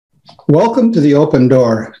Welcome to The Open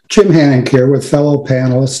Door. Jim Hannick here with fellow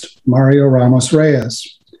panelist Mario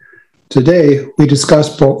Ramos-Reyes. Today, we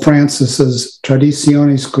discuss Pope Francis's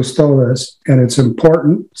Traditionis Custodes and its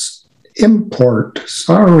import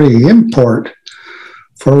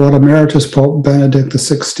for what Emeritus Pope Benedict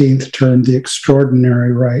XVI termed the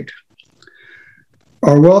Extraordinary Rite.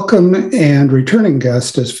 Our welcome and returning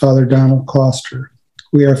guest is Father Donald Kloster.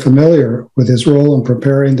 We are familiar with his role in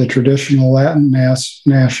preparing the traditional Latin Mass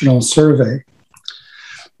National Survey.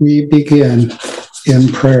 We begin in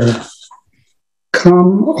prayer.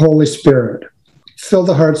 Come, Holy Spirit, fill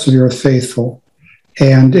the hearts of your faithful,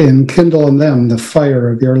 and enkindle in them the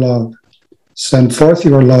fire of your love. Send forth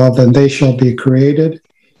your love, and they shall be created,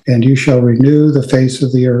 and you shall renew the face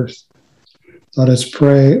of the earth. Let us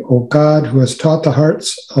pray, O God, who has taught the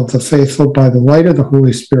hearts of the faithful by the light of the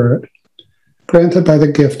Holy Spirit, granted by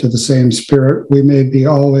the gift of the same Spirit, we may be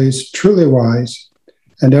always truly wise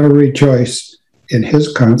and ever rejoice in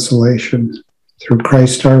his consolation. Through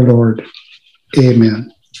Christ our Lord.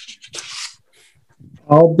 Amen.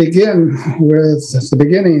 I'll begin with the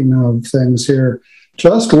beginning of things here.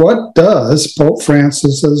 Just what does Pope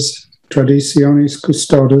Francis's Traditionis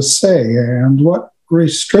Custodes say, and what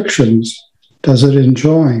restrictions does it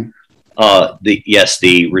enjoin?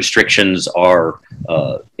 The restrictions are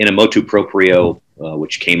in a motu proprio,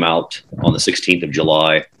 which came out on the 16th of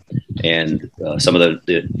July, and some of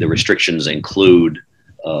the restrictions include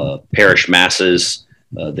parish masses.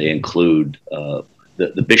 They include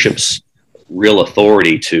the bishop's real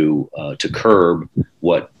authority to curb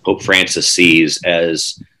what Pope Francis sees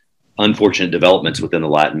as unfortunate developments within the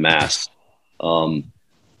Latin Mass.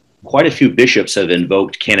 Quite a few bishops have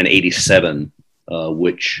invoked Canon 87,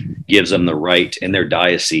 which gives them the right in their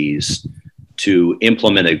diocese to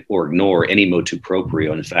implement or ignore any motu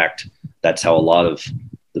proprio. In fact, that's how a lot of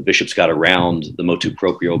the bishops got around the motu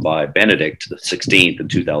proprio by Benedict XVI in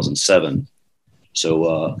 2007.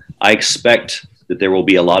 So I expect that there will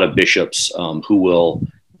be a lot of bishops who will,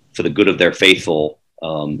 for the good of their faithful,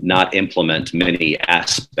 not implement many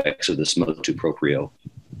aspects of this motu proprio.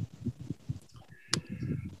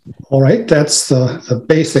 All right, that's the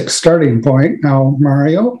basic starting point. Now,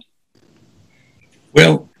 Mario?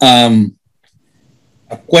 Well,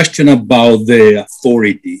 a question about the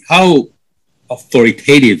authority. How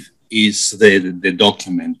authoritative is the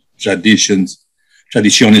document, Traditionis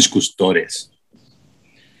Custodes?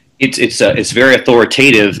 It's very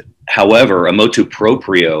authoritative. However, a motu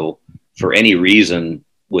proprio, for any reason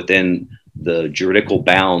within the juridical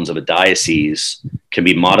bounds of a diocese, can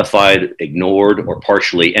be modified, ignored, or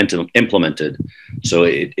partially implemented. So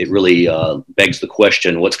it really begs the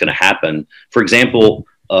question, what's going to happen? For example,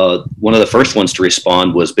 one of the first ones to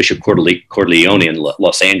respond was Bishop Cordileone in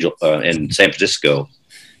Los Angeles, in San Francisco.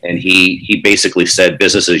 And he basically said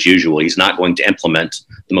business as usual. He's not going to implement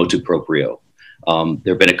the motu proprio.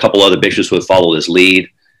 There have been a couple other bishops who have followed his lead,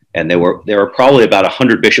 and there are probably about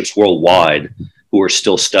 100 bishops worldwide who are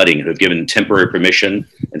still studying, who have given temporary permission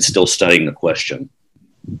and still studying the question.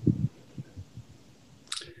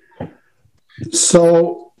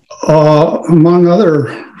 So, among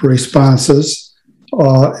other responses,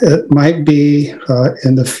 it might be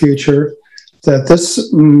in the future that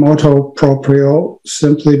this motu proprio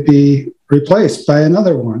simply be replaced by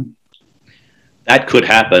another one. That could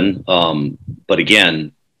happen, but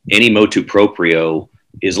again, any motu proprio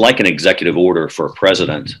is like an executive order for a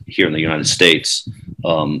president here in the United States,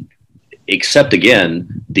 except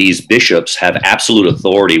again, these bishops have absolute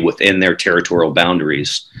authority within their territorial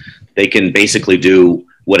boundaries. They can basically do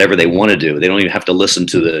whatever they want to do. They don't even have to listen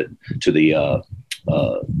to the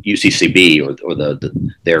UCCB or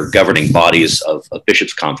their governing bodies of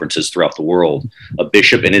bishops' conferences throughout the world. A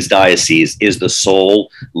bishop in his diocese is the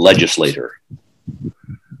sole legislator.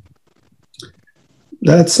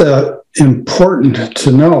 That's important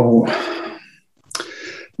to know.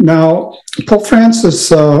 Now, Pope Francis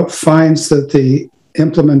finds that the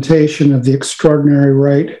implementation of the Extraordinary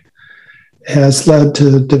Rite has led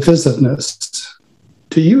to divisiveness.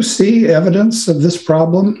 Do you see evidence of this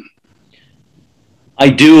problem? I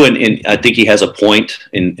do, and I think he has a point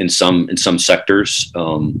in some sectors.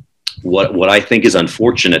 What I think is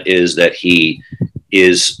unfortunate is that he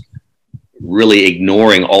is really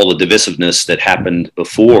ignoring all the divisiveness that happened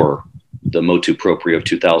before the motu proprio of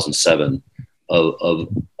 2007, of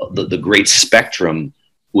the great spectrum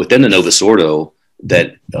within the Novus Ordo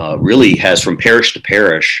that really has, from parish to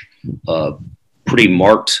parish, pretty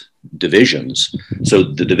marked divisions. So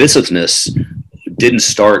the divisiveness didn't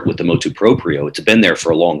start with the motu proprio. It's been there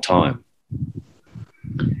for a long time.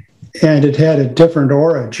 And it had a different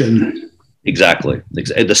origin. Exactly.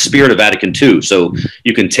 The spirit of Vatican II. So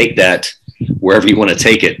you can take that wherever you want to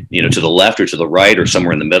take it, to the left or to the right or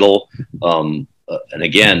somewhere in the middle. And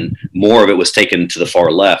again, more of it was taken to the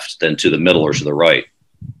far left than to the middle or to the right.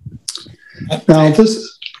 Now,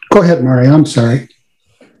 go ahead, Mario. I'm sorry.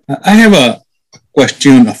 I have a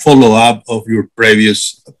question, a follow-up of your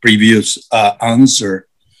previous answer.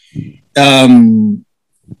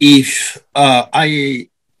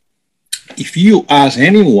 If you ask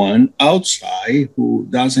anyone outside who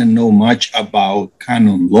doesn't know much about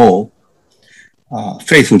canon law,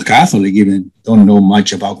 faithful Catholic even don't know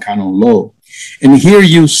much about canon law, and hear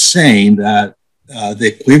you saying that the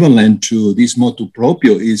equivalent to this motu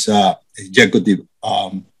proprio is executive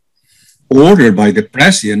order by the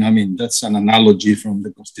president. I mean, that's an analogy from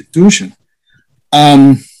the Constitution,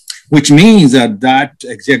 which means that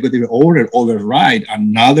executive order override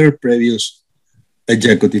another previous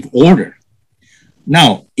executive order.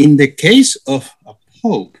 Now, in the case of a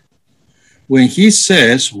pope, when he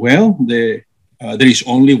says, well, there is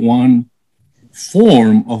only one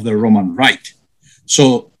form of the Roman Rite,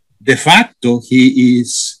 so de facto he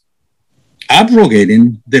is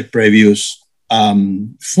abrogating the previous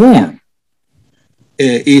form.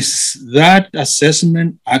 Is that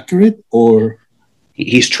assessment accurate, or?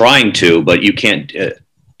 He's trying to, but you can't.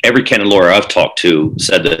 Every canon lawyer I've talked to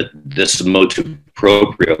said that this motu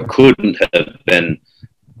proprio couldn't have been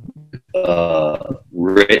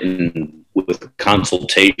written with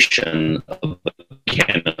consultation of a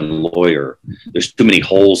canon lawyer. There's too many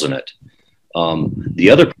holes in it. The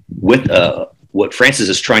other, with what Francis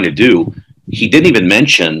is trying to do, he didn't even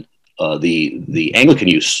mention the Anglican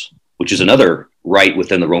use, which is another rite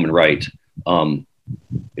within the Roman Rite,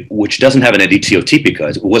 which doesn't have an editio typica.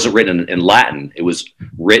 It wasn't written in Latin. It was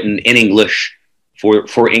written in English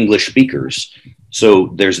for English speakers.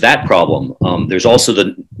 So there's that problem. There's also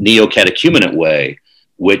the neo-catechumenate way,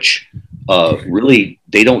 which really,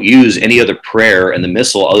 they don't use any other prayer in the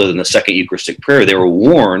Missal other than the second Eucharistic prayer. They were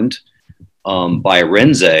warned by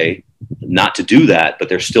Renze not to do that, but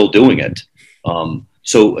they're still doing it.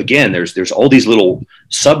 So again, there's all these little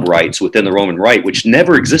sub-rites within the Roman Rite, which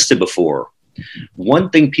never existed before. One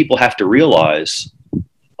thing people have to realize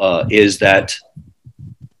is that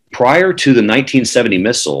prior to the 1970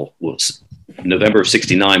 Missal, November of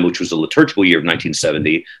 69, which was the liturgical year of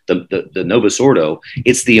 1970, the Novus Ordo,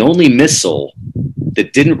 it's the only Missal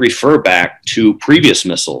that didn't refer back to previous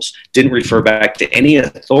Missals, didn't refer back to any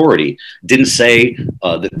authority, didn't say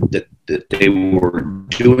that they were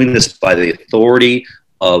doing this by the authority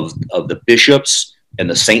of the bishops and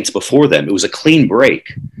the saints before them. It was a clean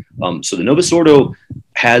break. So the Novus Ordo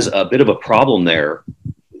has a bit of a problem there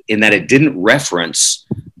in that it didn't reference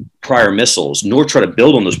prior missals, nor try to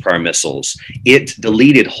build on those prior missals. It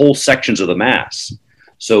deleted whole sections of the Mass.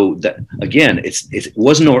 So that, again, it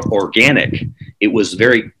wasn't organic. It was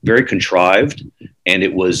very, very contrived, and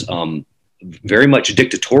it was very much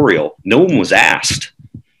dictatorial. No one was asked,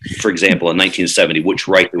 for example, in 1970, which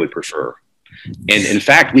rite they would prefer. And in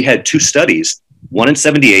fact, we had two studies, one in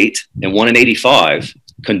 78 and one in 85,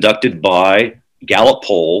 conducted by Gallup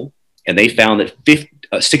poll, and they found that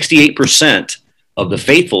 68% of the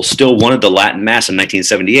faithful still wanted the Latin Mass in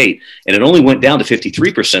 1978, and it only went down to 53%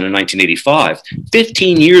 in 1985.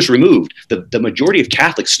 15 years removed, the majority of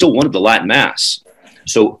Catholics still wanted the Latin Mass.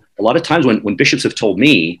 So a lot of times when bishops have told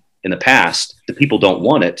me in the past that people don't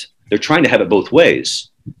want it, they're trying to have it both ways.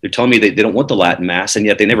 They're telling me they don't want the Latin Mass, and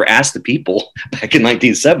yet they never asked the people back in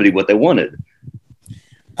 1970 what they wanted.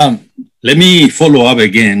 Let me follow up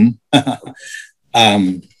again.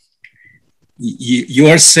 You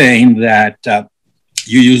are saying that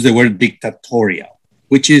you use the word dictatorial,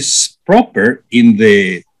 which is proper in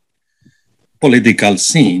the political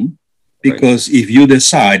scene, because if you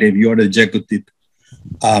decide, if you're the executive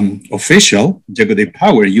official, executive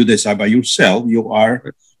power, you decide by yourself, you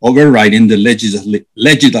are overriding the legislative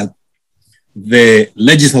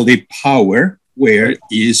power, where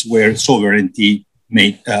sovereignty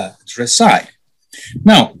may reside.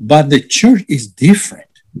 Now, but the church is different.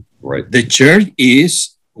 Right. The church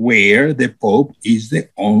is where the Pope is the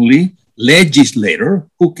only legislator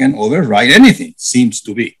who can override anything, seems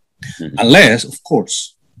to be. Mm-hmm. Unless, of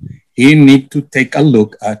course, he needs to take a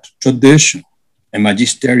look at tradition and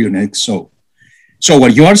magisterium and so. So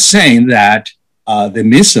what you are saying that the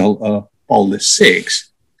Missal of Paul VI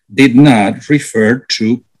did not refer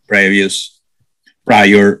to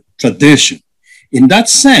prior tradition. In that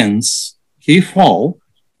sense, he falls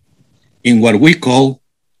in what we call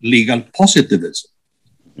legal positivism.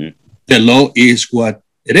 Mm-hmm. The law is what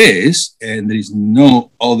it is, and there is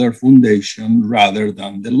no other foundation rather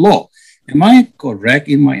than the law. Am I correct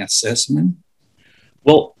in my assessment?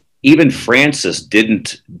 Well, even Francis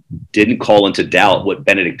didn't call into doubt what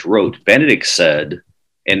Benedict wrote. Benedict said,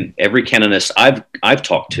 and every canonist I've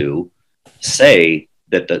talked to say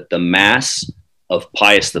that the Mass of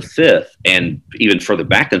Pius V, and even further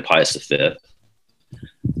back than Pius V,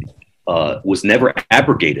 was never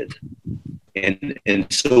abrogated, and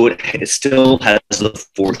so it still has the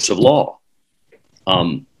force of law.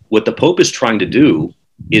 What the Pope is trying to do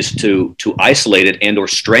is to isolate it and or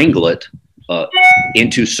strangle it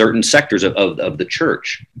into certain sectors of the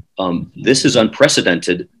church. This is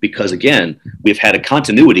unprecedented because, again, we've had a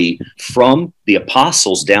continuity from the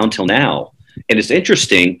apostles down till now. And it's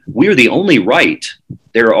interesting, we're the only rite.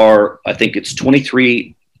 There are, I think it's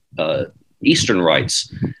 23 Eastern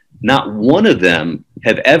rites. Not one of them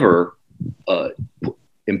have ever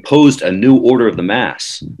imposed a new order of the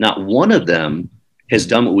Mass. Not one of them has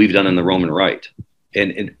done what we've done in the Roman Rite.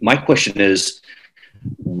 And my question is,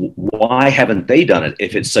 why haven't they done it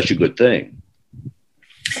if it's such a good thing?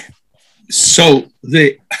 So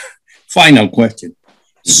the final question.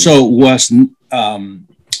 So was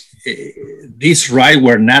this rite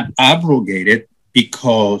were not abrogated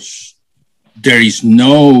because there is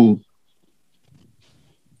no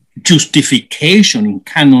justification in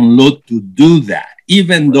canon law to do that,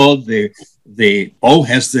 even though the Pope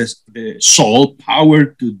has the sole power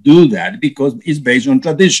to do that because it's based on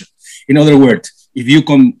tradition. In other words, if you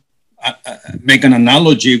can make an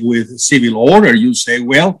analogy with civil order, you say,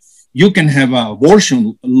 well, you can have an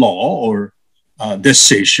abortion law or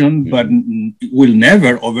decision, but it will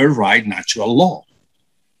never override natural law.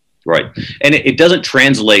 Right. And it doesn't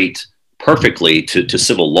translate perfectly to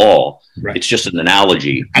civil law. Right. It's just an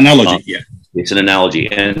analogy. Yeah. It's an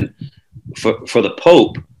analogy. And for the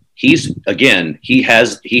Pope, he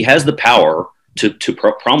has the power to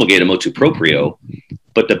promulgate a motu proprio,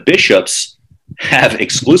 but the bishops have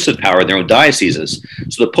exclusive power in their own dioceses.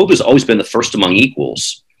 So the Pope has always been the first among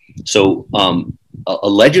equals. So a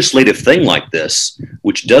legislative thing like this,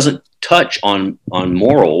 which doesn't touch on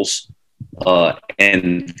morals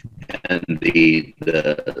and the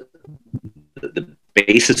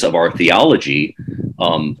basis of our theology,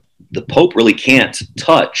 the Pope really can't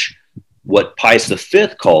touch what Pius V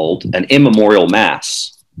called an immemorial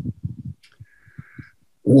Mass.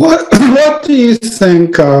 What do you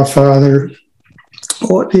think, Father?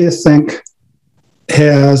 What do you think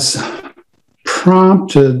has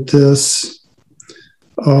prompted this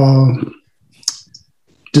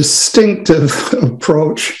distinctive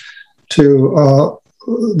approach to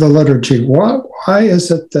the liturgy? Why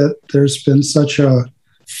is it that there's been such a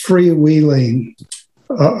freewheeling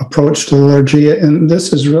approach to the liturgy? And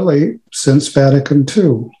this is really since Vatican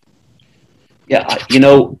II. Yeah,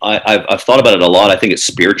 I've thought about it a lot. I think it's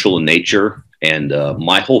spiritual in nature. And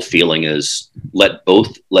my whole feeling is let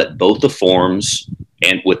both the forms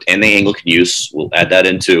and the Anglican use, we'll add that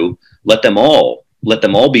in too, let them all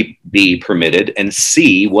be permitted and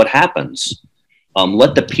see what happens.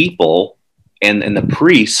 Let the people and the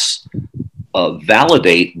priests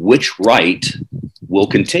validate which rite will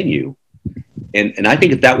continue. And I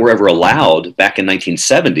think if that were ever allowed back in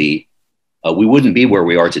 1970, we wouldn't be where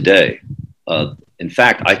we are today. In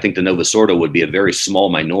fact, I think the Novus Ordo would be a very small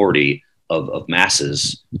minority of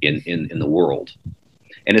masses in the world.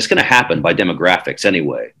 And it's going to happen by demographics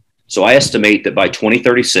anyway. So I estimate that by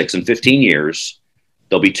 2036, in 15 years,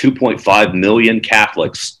 there'll be 2.5 million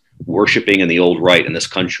Catholics worshiping in the old rite in this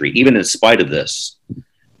country, even in spite of this,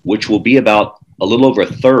 which will be about a little over a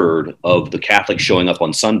third of the Catholics showing up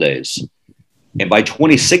on Sundays. And by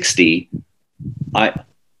 2060,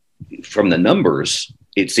 from the numbers,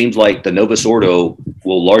 it seems like the Novus Ordo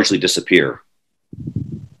will largely disappear.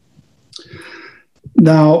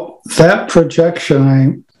 Now, that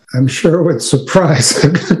projection, I'm sure would surprise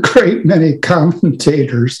a great many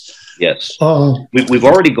commentators. Yes. We've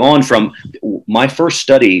already gone from, my first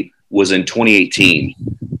study was in 2018.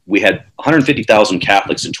 We had 150,000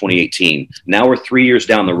 Catholics in 2018. Now we're 3 years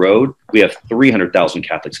down the road. We have 300,000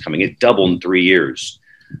 Catholics coming. It doubled in 3 years.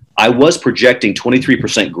 I was projecting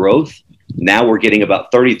 23% growth. Now we're getting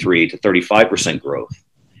about 33 to 35% growth.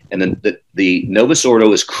 And then the Novus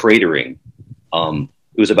Ordo is cratering.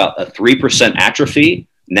 It was about a 3% atrophy.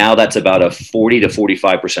 Now that's about a 40 to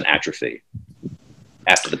 45% atrophy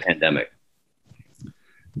after the pandemic.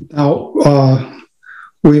 Now,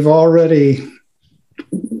 we've already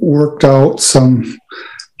worked out some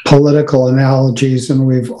political analogies, and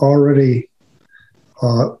we've already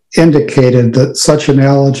indicated that such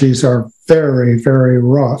analogies are very, very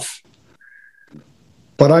rough.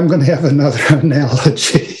 But I'm going to have another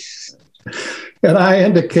analogy. And I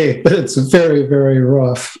indicate that it's very, very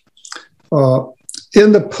rough.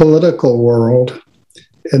 In the political world,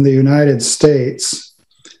 in the United States,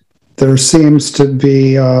 there seems to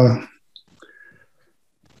be a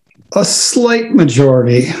slight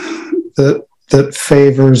majority that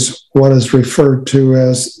favors what is referred to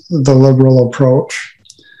as the liberal approach,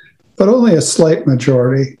 but only a slight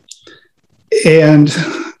majority. And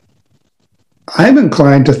I'm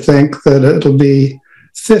inclined to think that it'll be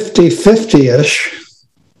 50-50-ish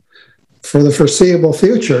for the foreseeable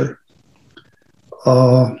future.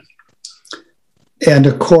 And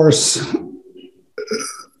of course,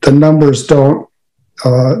 the numbers don't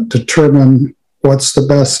determine what's the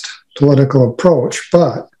best political approach,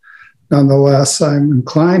 but nonetheless, I'm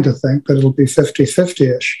inclined to think that it'll be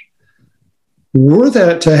 50-50-ish. Were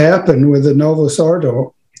that to happen with the Novus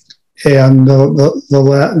Ordo and the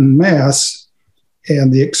Latin Mass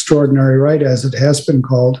and the Extraordinary Rite, as it has been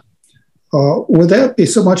called, would that be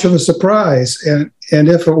so much of a surprise? And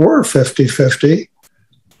if it were 50-50,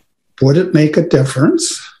 would it make a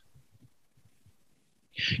difference?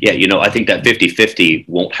 Yeah, I think that 50-50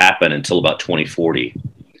 won't happen until about 2040.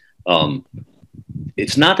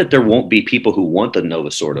 It's not that there won't be people who want the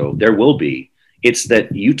Novus Ordo. There will be. It's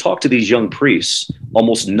that you talk to these young priests,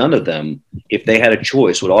 almost none of them, if they had a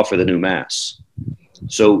choice, would offer the new Mass.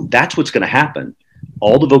 So that's what's going to happen.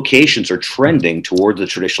 All the vocations are trending toward the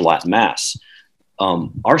traditional Latin Mass.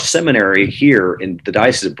 Our seminary here in the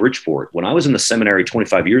Diocese of Bridgeport, when I was in the seminary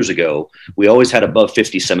 25 years ago, we always had above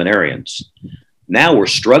 50 seminarians. Now we're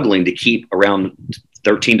struggling to keep around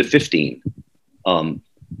 13 to 15.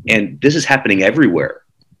 And this is happening everywhere.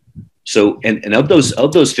 So, and of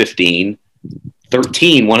those 15,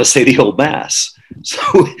 13 want to say the old Mass.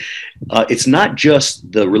 So it's not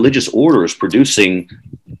just the religious orders producing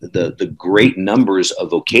the great numbers of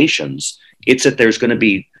vocations. It's that there's going to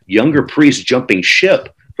be younger priests jumping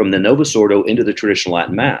ship from the Novus Ordo into the traditional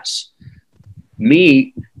Latin Mass.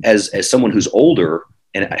 Me, as someone who's older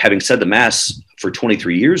and having said the Mass for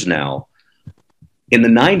 23 years now, in the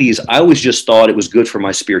 90s, I always just thought it was good for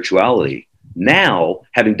my spirituality. Now,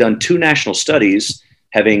 having done 2 national studies,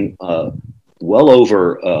 having well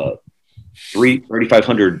over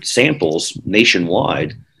 3,500 samples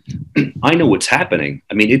nationwide, I know what's happening.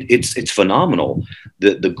 I mean, it's phenomenal.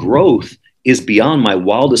 The growth is beyond my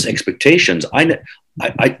wildest expectations. I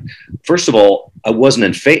first of all, I wasn't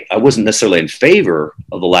necessarily in favor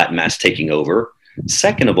of the Latin Mass taking over.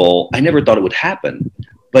 Second of all, I never thought it would happen.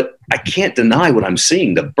 But I can't deny what I'm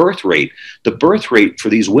seeing. The birth rate for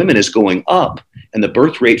these women is going up, and the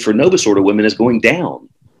birth rate for Novus Ordo women is going down.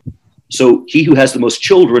 So he who has the most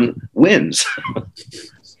children wins.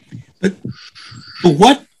 But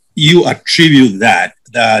what you attribute that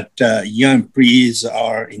young priests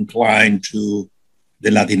are inclined to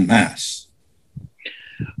the Latin Mass?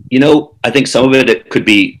 I think some of it could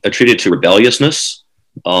be attributed to rebelliousness.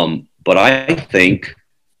 But I think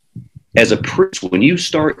as a priest, when you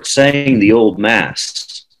start saying the old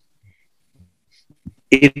Mass,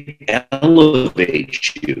 it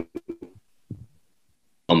elevates you.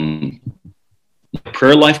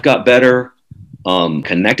 Prayer life got better,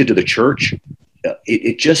 connected to the church.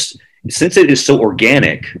 It just, since it is so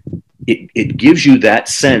organic, it gives you that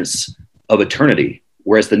sense of eternity.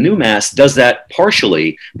 Whereas the new Mass does that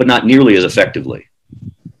partially, but not nearly as effectively.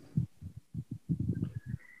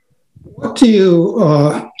 What do you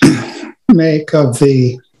make of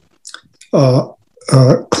the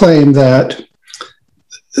claim that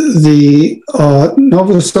the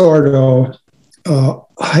Novus Ordo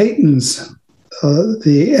heightens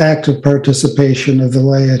the active participation of the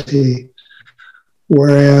laity,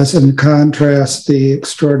 whereas in contrast, the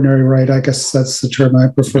Extraordinary Rite, I guess that's the term I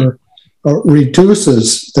prefer,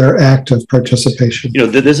 reduces their active participation?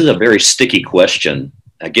 This is a very sticky question.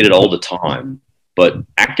 I get it all the time. But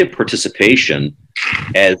active participation,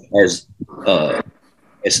 as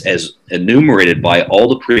enumerated by all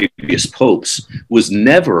the previous popes, was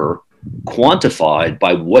never quantified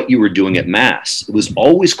by what you were doing at Mass. It was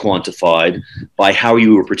always quantified by how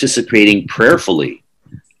you were participating prayerfully,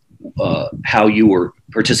 how you were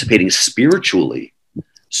participating spiritually.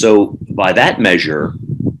 So by that measure,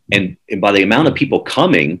 and by the amount of people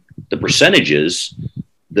coming, the percentages,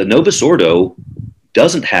 the Novus Ordo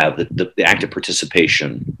doesn't have the active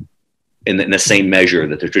participation in the same measure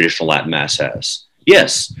that the traditional Latin Mass has.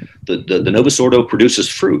 Yes, the Novus Ordo produces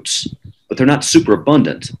fruits, but they're not super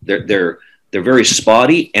abundant. They're very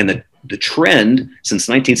spotty, and the trend since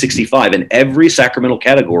 1965 in every sacramental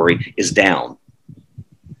category is down.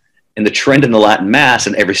 And the trend in the Latin Mass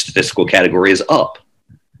in every statistical category is up.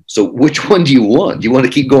 So which one do you want? Do you want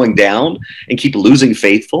to keep going down and keep losing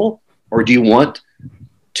faithful? Or do you want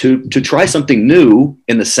to try something new,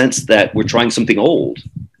 in the sense that we're trying something old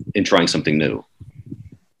and trying something new.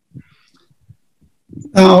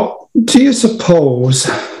 Now, do you suppose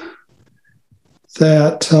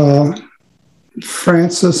that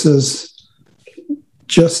Francis is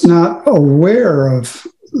just not aware of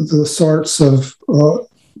the sorts of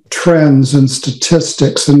trends and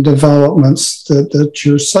statistics and developments that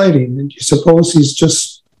you're citing? And you suppose he's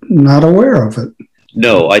just not aware of it?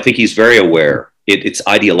 No, I think he's very aware. It's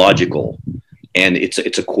ideological, and it's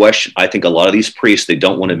a question. I think a lot of these priests, they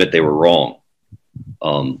don't want to admit they were wrong.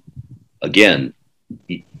 Again,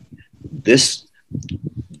 this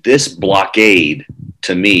blockade,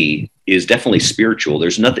 to me, is definitely spiritual.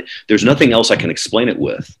 There's nothing else I can explain it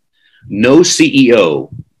with. No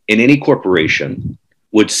CEO in any corporation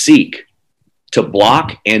would seek to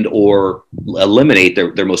block and or eliminate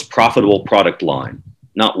their most profitable product line.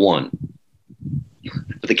 Not one.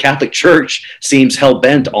 But the Catholic Church seems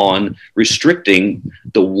hell-bent on restricting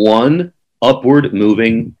the one upward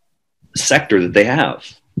moving sector that they have.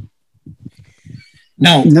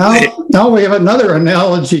 Now we have another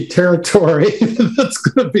analogy territory that's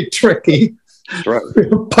going to be tricky. That's right. We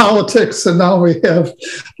have politics, and now we have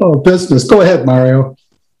business. Go ahead, Mario.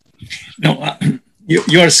 No,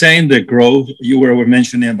 you are saying the growth, you were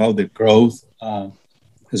mentioning about the growth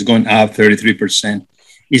has gone up 33%.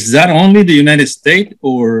 Is that only the United States,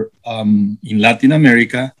 or in Latin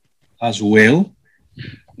America as well?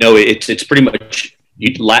 No, it's pretty much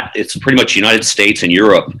United States and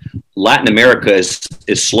Europe. Latin America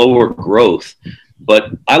is slower growth,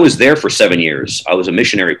 but I was there for 7 years. I was a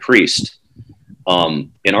missionary priest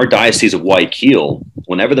in our diocese of Guayaquil.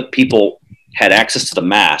 Whenever the people had access to the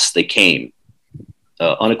mass, they came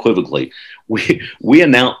unequivocally. We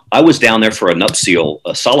announced. I was down there for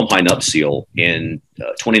a solemn high nuptial in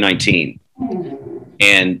 2019,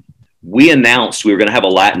 and we announced we were going to have a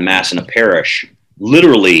Latin mass in a parish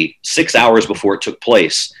literally 6 hours before it took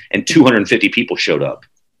place, and 250 people showed up.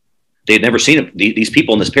 They had never seen it. These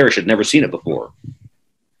people in this parish had never seen it before.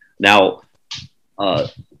 Now, and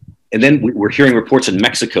then we're hearing reports in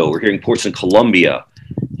Mexico. We're hearing reports in Colombia,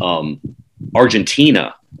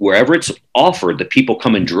 Argentina. Wherever it's offered, the people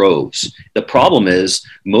come in droves. The problem is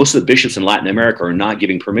most of the bishops in Latin America are not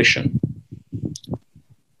giving permission.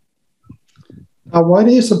 Now, why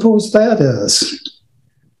do you suppose that is?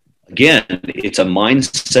 Again, it's a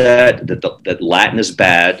mindset that Latin is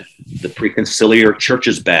bad, the preconciliar church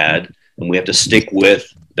is bad, and we have to stick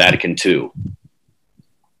with Vatican II.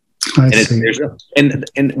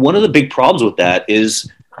 And one of the big problems with that is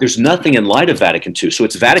there's nothing in light of Vatican II. So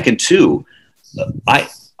it's Vatican II. I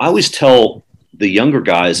always tell the younger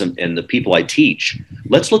guys and the people I teach,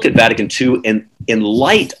 let's look at Vatican II in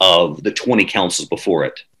light of the 20 councils before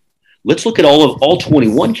it. Let's look at all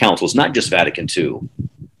 21 councils, not just Vatican II.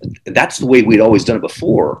 That's the way we'd always done it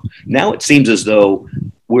before. Now it seems as though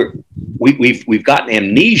we've gotten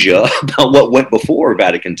amnesia about what went before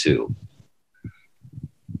Vatican II.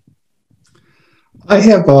 I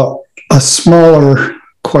have a smaller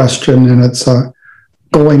question, and it's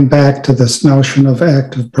going back to this notion of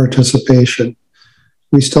active participation.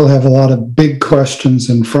 We still have a lot of big questions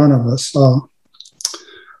in front of us.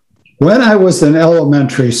 When I was in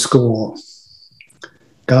elementary school,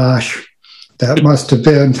 gosh, that must have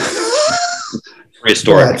been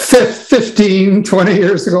prehistoric. 15, 20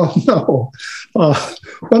 years ago. No.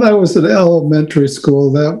 When I was in elementary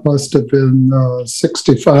school, that must have been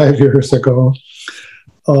 65 years ago.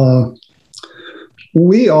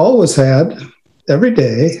 We always had, every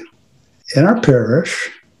day in our parish,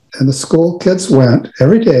 and the school kids went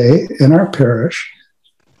every day in our parish,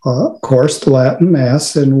 of course, the Latin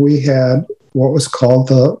Mass, and we had what was called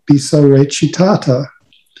the Missa Recitata.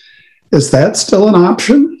 Is that still an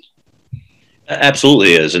option?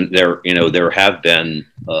 Absolutely is, and there have been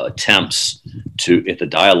attempts at the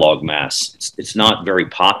dialogue Mass. It's not very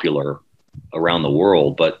popular around the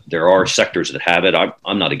world, but there are sectors that have it.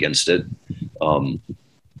 I'm not against it.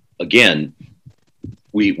 Again,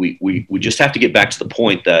 we just have to get back to the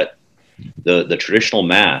point that the traditional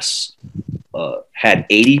Mass had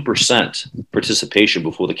 80% participation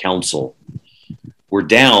before the council. We're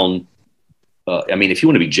down. If you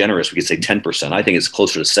want to be generous, we could say 10%. I think it's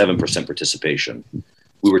closer to 7% participation.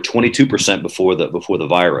 We were 22% before the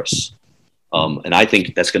virus, and I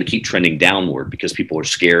think that's going to keep trending downward because people are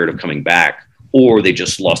scared of coming back, or they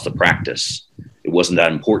just lost the practice. It wasn't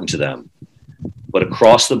that important to them. But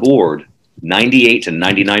across the board, 98 to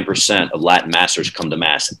 99% of Latin Massers come to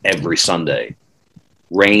Mass every Sunday.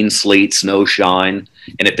 Rain, sleet, snow, shine.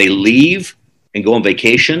 And if they leave and go on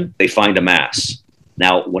vacation, they find a Mass.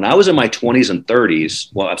 Now, when I was in my 20s and 30s,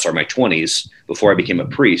 well, I'm sorry, my 20s, before I became a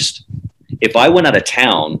priest, if I went out of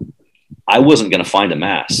town, I wasn't going to find a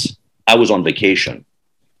mass. I was on vacation.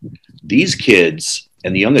 These kids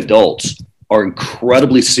and the young adults are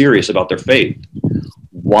incredibly serious about their faith.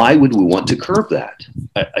 Why would we want to curb that?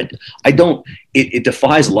 I don't. It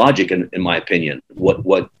defies logic, in my opinion. What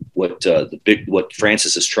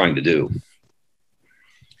Francis is trying to do.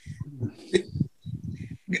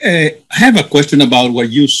 I have a question about what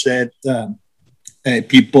you said.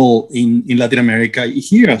 People in Latin America,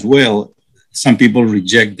 here as well, some people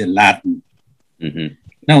reject the Latin. Mm-hmm.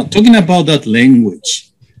 Now, talking about that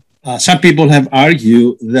language, some people have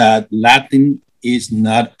argued that Latin is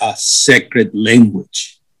not a sacred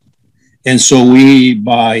language. And so we,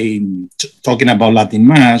 by talking about Latin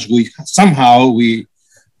Mass, we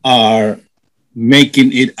are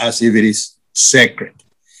making it as if it is sacred.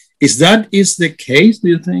 Is the case, do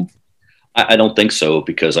you think? I don't think so,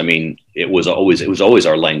 because I mean, it was always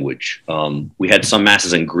our language. We had some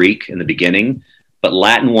masses in Greek in the beginning, but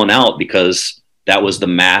Latin won out because that was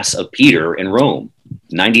the Mass of Peter in Rome.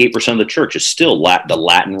 98% of the church is still the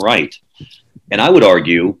Latin Rite. And I would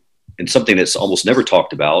argue, and something that's almost never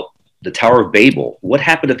talked about, the Tower of Babel. What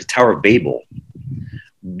happened at the Tower of Babel?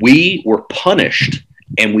 We were punished,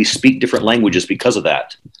 and we speak different languages because of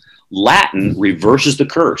that. Latin reverses the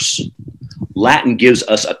curse. Latin gives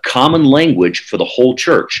us a common language for the whole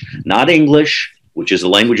church, not English, which is the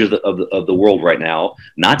language of the world right now,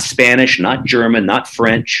 not Spanish, not German, not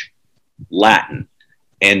French, Latin.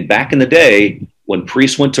 And back in the day, when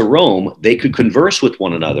priests went to Rome, they could converse with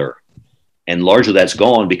one another. And largely that's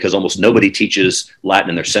gone because almost nobody teaches Latin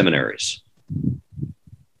in their seminaries.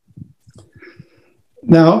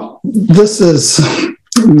 Now, this is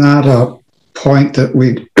not a point that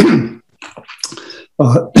we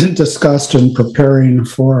discussed in preparing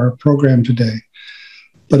for our program today,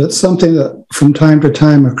 but it's something that from time to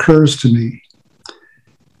time occurs to me.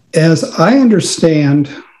 As I understand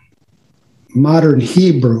modern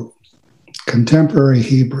Hebrew, contemporary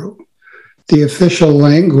Hebrew, the official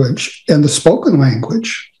language and the spoken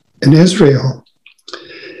language in Israel,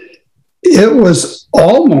 it was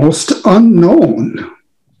almost unknown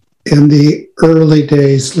in the early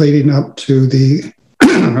days leading up to the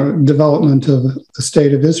development of the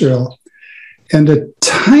state of Israel. And a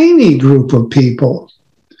tiny group of people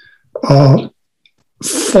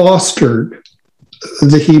fostered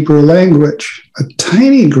the Hebrew language, a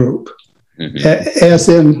tiny group, as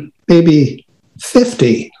in maybe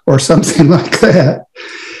 50 or something like that.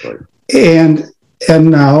 Right. And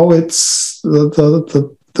now it's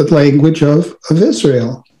the language of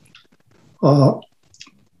Israel.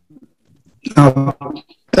 Now,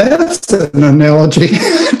 that's an analogy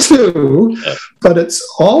too, but it's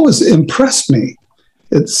always impressed me.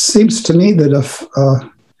 It seems to me that if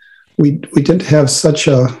we didn't have such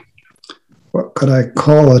a, what could I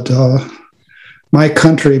call it, my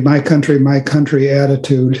country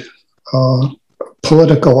attitude,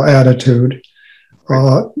 political attitude,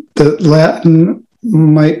 that Latin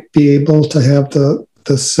might be able to have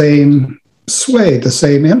the same sway, the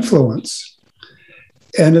same influence.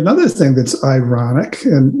 And another thing that's ironic,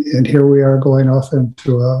 and here we are going off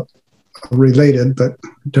into a related but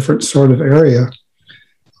different sort of area.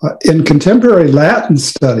 In contemporary Latin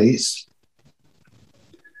studies,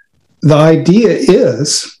 the idea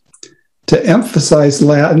is to emphasize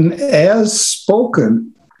Latin as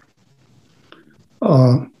spoken.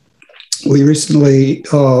 We recently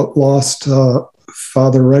lost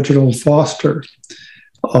Father Reginald Foster,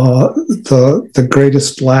 the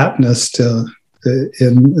greatest Latinist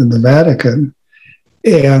in the Vatican,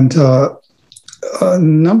 and a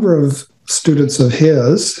number of students of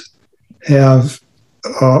his have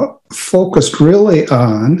focused really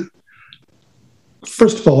on,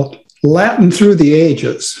 first of all, Latin through the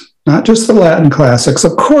ages, not just the Latin classics,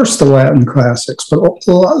 of course the Latin classics, but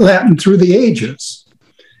Latin through the ages,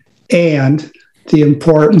 and the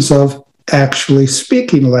importance of actually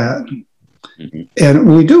speaking Latin. Mm-hmm.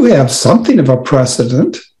 And we do have something of a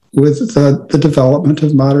precedent with the development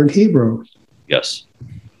of modern Hebrew. Yes.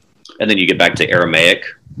 And then you get back to Aramaic.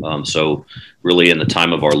 So really in the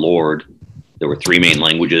time of our Lord, there were three main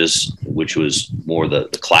languages, which was more the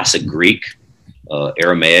classic Greek,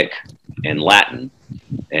 Aramaic, and Latin.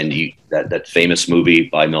 And that famous movie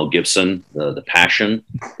by Mel Gibson, The Passion,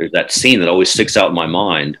 there's that scene that always sticks out in my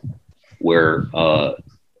mind where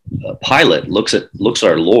Pilate looks at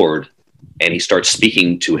our Lord and he starts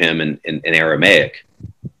speaking to him in Aramaic.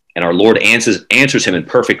 And our Lord answers him in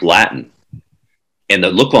perfect Latin. And the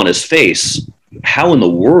look on his face, how in the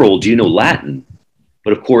world do you know Latin?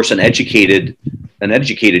 But of course, an educated an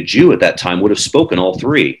educated Jew at that time would have spoken all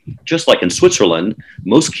three. Just like in Switzerland,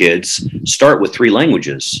 most kids start with three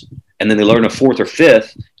languages, and then they learn a fourth or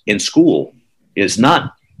fifth in school. It's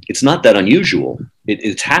not that unusual.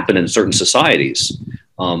 It's happened in certain societies.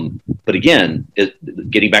 But again,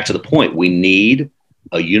 getting back to the point, we need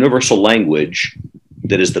a universal language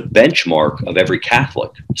that is the benchmark of every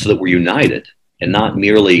Catholic so that we're united and not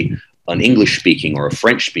merely an English speaking or a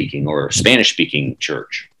French speaking or a Spanish speaking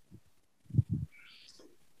church.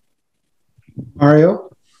 Mario?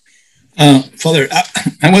 Father,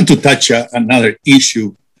 I want to touch another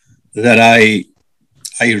issue that I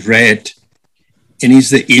read, and it's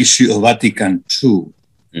the issue of Vatican II.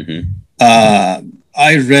 Mm-hmm.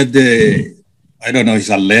 I read I don't know, it's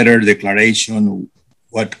a letter, declaration,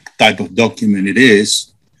 what type of document it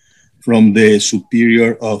is, from the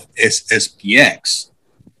superior of SSPX.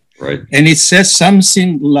 Right. And it says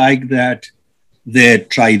something like that the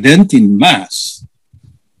Tridentine Mass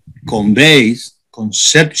conveys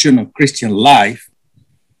conception of Christian life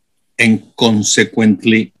and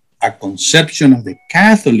consequently a conception of the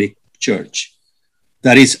Catholic Church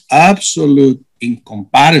that is absolutely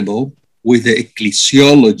incompatible with the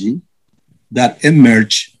ecclesiology that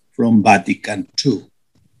emerged from Vatican II.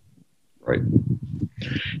 Right.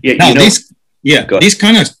 Yeah. Now, this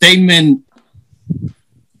kind of statement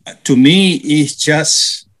to me is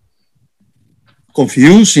just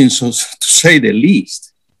confusing, so to say the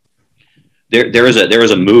least. There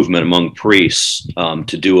is a movement among priests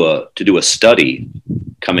to do a study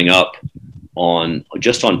coming up on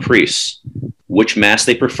priests, which mass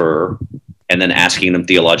they prefer, and then asking them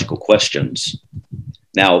theological questions.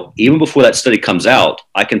 Now, even before that study comes out,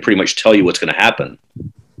 I can pretty much tell you what's going to happen.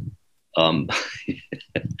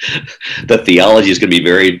 The theology is going to be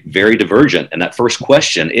very, very divergent. And that first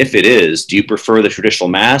question, if it is, do you prefer the traditional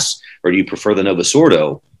mass or do you prefer the Novus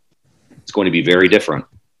Ordo? It's going to be very different.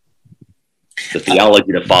 The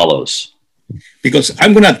theology that follows. Because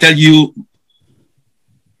I'm going to tell you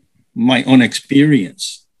my own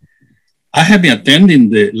experience. I have been attending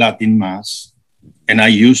the Latin Mass, and I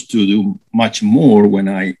used to do much more when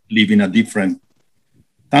I live in a different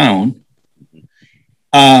town.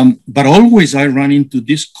 But always I run into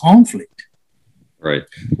this conflict. Right.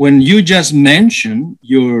 When you just mention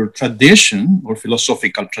your tradition or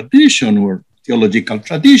philosophical tradition or theological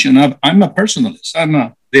tradition, I'm a personalist. I'm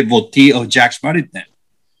a devotee of Jacques Maritain.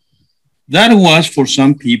 That was for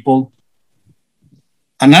some people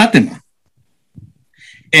anathema.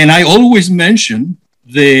 And I always mention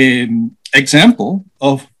the example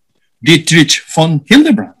of Dietrich von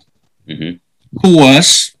Hildebrand, mm-hmm. who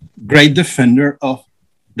was great defender of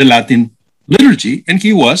the Latin liturgy, and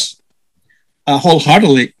he was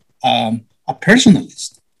wholeheartedly a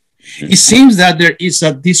personalist. Mm-hmm. It seems that there is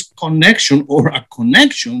a disconnection or a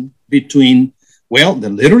connection between, well, the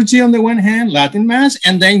liturgy on the one hand, Latin Mass,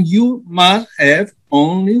 and then you must have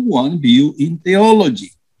only one view in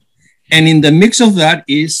theology. And in the mix of that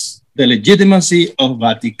is the legitimacy of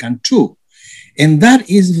Vatican II. And that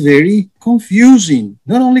is very confusing.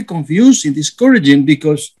 Not only confusing, discouraging,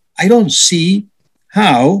 because I don't see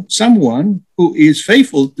how someone who is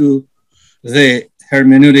faithful to the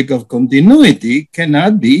hermeneutic of continuity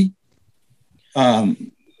cannot be the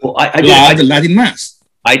Latin Mass.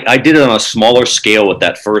 I did it on a smaller scale with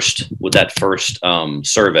that first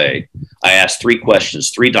survey. I asked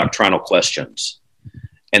three doctrinal questions.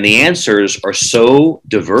 And the answers are so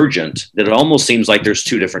divergent that it almost seems like there's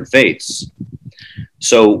two different faiths.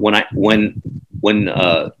 So when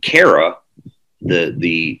CARA,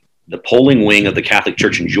 the polling wing of the Catholic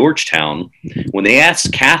Church in Georgetown, when they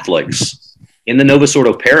asked Catholics in the Novus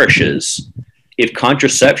Ordo parishes if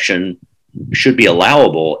contraception should be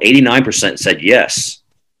allowable, 89% said yes.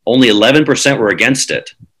 Only 11% were against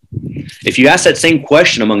it. If you ask that same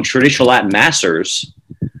question among traditional Latin massers,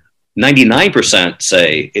 99%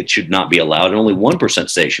 say it should not be allowed, and only 1%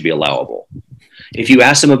 say it should be allowable. If you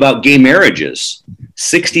ask them about gay marriages,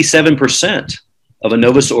 67% of a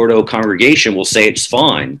Novus Ordo congregation will say it's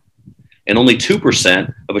fine, and only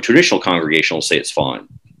 2% of a traditional congregation will say it's fine.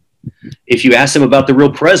 If you ask them about the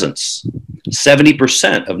real presence,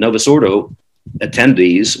 70% of Novus Ordo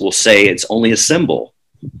attendees will say it's only a symbol,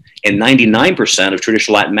 and 99% of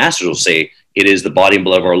traditional Latin masters will say it is the body and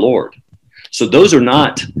blood of our Lord. So those are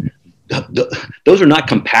not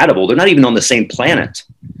compatible. They're not even on the same planet.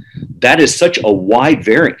 That is such a wide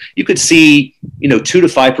variance. You could see, 2 to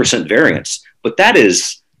 5% variance, but that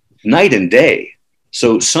is night and day.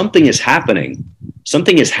 So something is happening.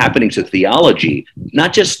 Something is happening to theology,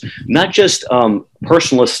 not just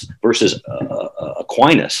personalist versus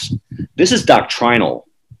Aquinas. This is doctrinal.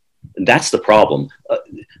 That's the problem.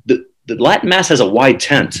 the Latin Mass has a wide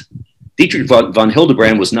tent. Dietrich von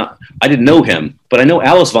Hildebrand was not, I didn't know him, but I know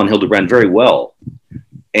Alice von Hildebrand very well.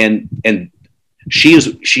 And she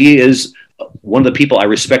is one of the people I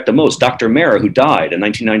respect the most. Dr. Mera, who died in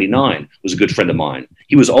 1999, was a good friend of mine.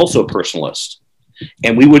 He was also a personalist.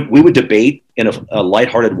 And we would debate in a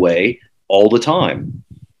lighthearted way all the time.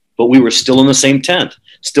 But we were still in the same tent,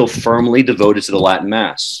 still firmly devoted to the Latin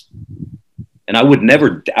Mass. And I would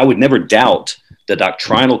never doubt the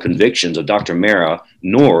doctrinal convictions of Dr. Mera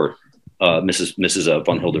nor Mrs.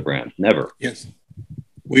 von Hildebrand. Never. Yes.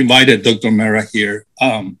 We invited Dr. Mera here.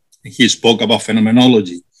 He spoke about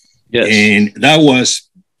phenomenology. Yes. And that was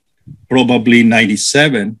probably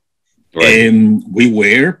 97. Right. And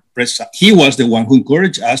he was the one who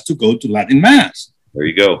encouraged us to go to Latin Mass. There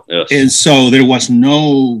you go. Yes. And so there was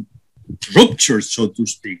no rupture, so to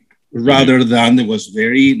speak, rather than there was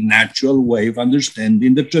very natural way of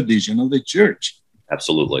understanding the tradition of the church.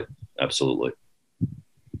 Absolutely. Absolutely.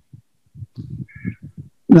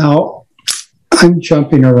 Now, I'm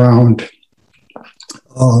jumping around,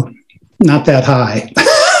 not that high.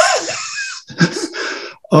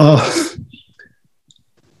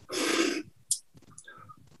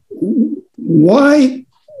 Why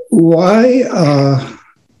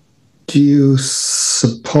do you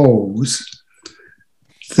suppose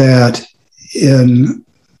that in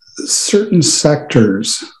certain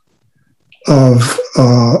sectors of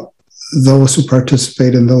those who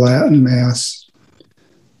participate in the Latin Mass,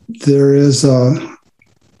 there is a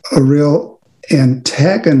real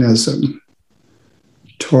antagonism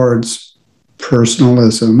towards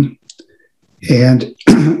personalism, and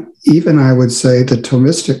even I would say the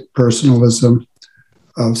Thomistic personalism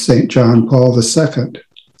of St. John Paul II.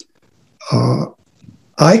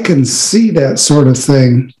 I can see that sort of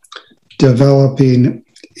thing developing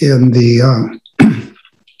in the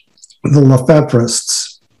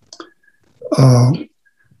Lefebvrists,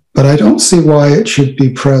 but I don't see why it should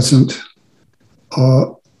be present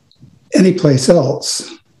anyplace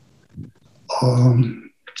else.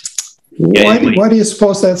 Why do you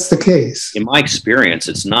suppose that's the case? In my experience,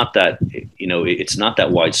 it's not that, it's not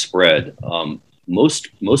that widespread.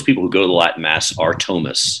 Most people who go to the Latin Mass are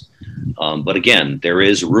Thomists. But again, there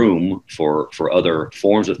is room for other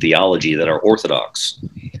forms of theology that are orthodox.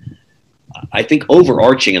 I think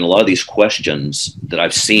overarching in a lot of these questions that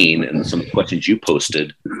I've seen and some of the questions you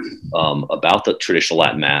posted about the traditional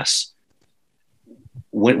Latin Mass,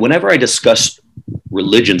 whenever I discuss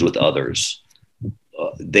religions with others,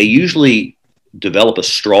 they usually develop a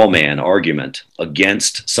straw man argument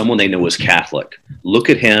against someone they know is Catholic. Look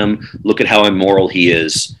at him, look at how immoral he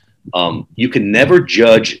is. You can never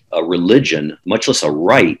judge a religion, much less a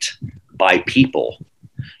rite, by people.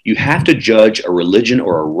 You have to judge a religion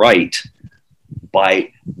or a rite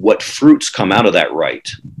by what fruits come out of that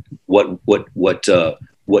rite,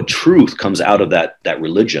 what truth comes out of that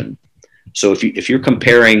religion. So if you're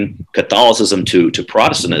comparing Catholicism to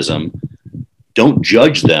Protestantism, don't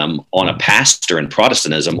judge them on a pastor in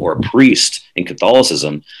Protestantism or a priest in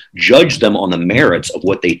Catholicism. Judge them on the merits of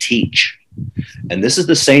what they teach. And this is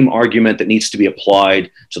the same argument that needs to be applied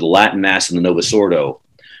to the Latin Mass and the Novus Ordo.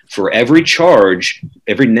 For every charge,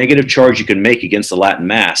 every negative charge you can make against the Latin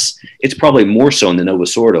Mass, it's probably more so in the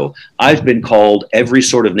Novus Ordo. I've been called every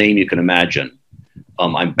sort of name you can imagine.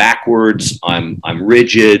 I'm backwards, I'm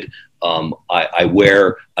rigid, I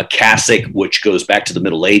wear a cassock, which goes back to the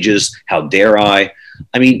Middle Ages. How dare I?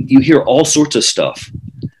 I mean, you hear all sorts of stuff.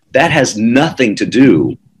 That has nothing to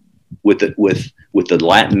do with the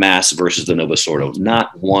Latin Mass versus the Novus Ordo.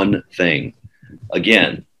 Not one thing.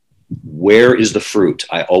 Again, where is the fruit?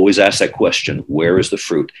 I always ask that question. Where is the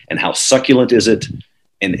fruit? And how succulent is it?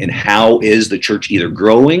 And how is the church either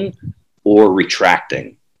growing or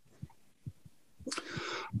retracting?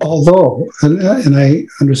 Although, and I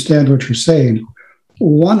understand what you're saying,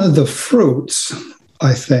 one of the fruits,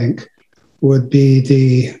 I think, would be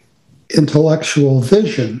the intellectual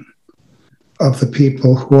vision of the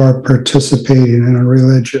people who are participating in a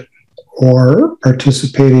religion or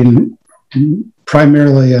participating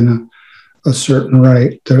primarily in a certain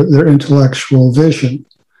rite, their intellectual vision.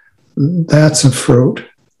 That's a fruit.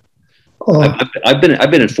 I've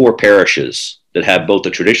been in 4 parishes that have both the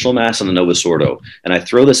traditional Mass and the Novus Ordo, and I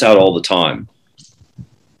throw this out all the time.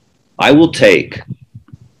 I will take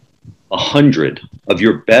 100 of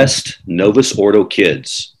your best Novus Ordo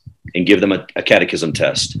kids and give them a catechism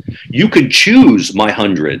test. You could choose my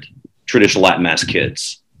 100 traditional Latin Mass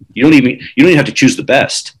kids. You don't even have to choose the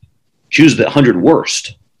best. Choose the 100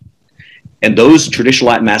 worst. And those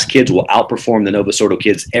traditional Latin Mass kids will outperform the Novus Ordo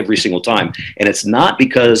kids every single time. And it's not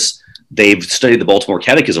because they've studied the Baltimore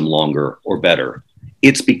Catechism longer or better.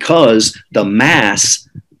 It's because the Mass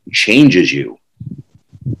changes you.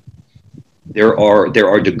 There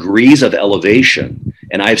are degrees of elevation,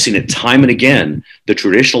 and I've seen it time and again. The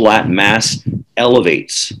traditional Latin Mass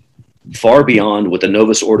elevates far beyond what the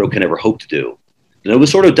Novus Ordo can ever hope to do. The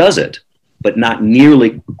Novus Ordo does it, but not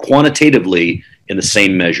nearly quantitatively in the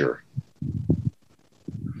same measure.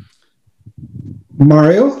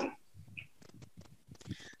 Mario?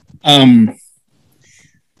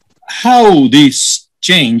 How this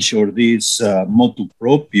change or this motu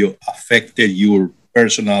proprio affected your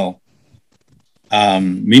personal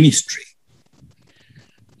ministry?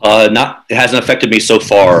 It hasn't affected me so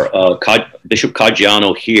far. Bishop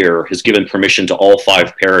Caggiano here has given permission to all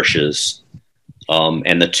 5 parishes,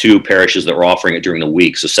 and the 2 parishes that were offering it during the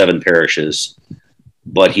week, so 7 parishes.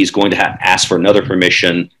 But he's going to ask for another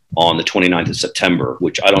permission on the 29th of September,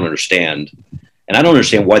 which I don't understand. And I don't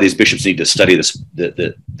understand why these bishops need to study this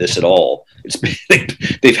at all.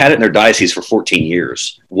 They've had it in their diocese for 14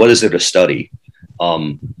 years. What is there to study?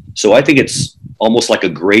 So I think it's almost like a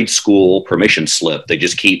grade school permission slip. They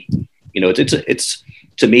just keep, it's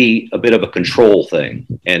to me a bit of a control thing,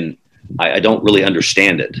 and I don't really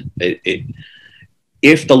understand it.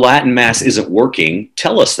 If the Latin Mass isn't working,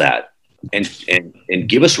 tell us that and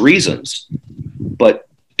give us reasons, but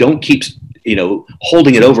don't keep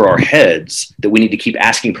holding it over our heads that we need to keep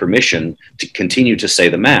asking permission to continue to say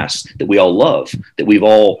the Mass that we all love, that we've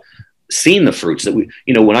all seen the fruits that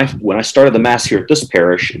when I started the Mass here at this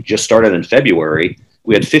parish, it just started in February,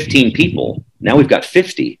 we had 15 people. Now we've got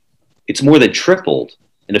 50. It's more than tripled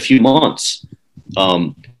in a few months.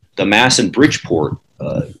 The Mass in Bridgeport,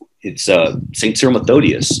 it's St. Cyril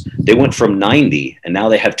Methodius. They went from 90 and now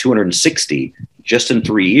they have 260 just in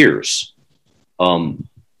 3 years.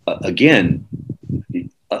 Again,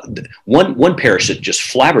 one parish that just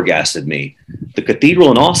flabbergasted me, the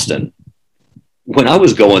cathedral in Austin. When I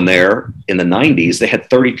was going there in the 90s, they had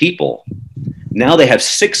 30 people. Now they have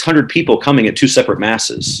 600 people coming at 2 separate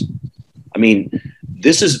Masses. I mean,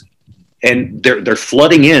 and they're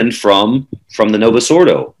flooding in from the Novus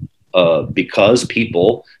Ordo because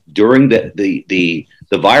people during the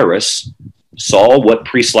virus saw what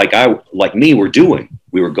priests like me were doing.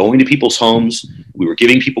 We were going to people's homes. We were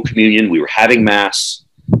giving people communion. We were having Mass.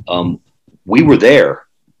 We were there.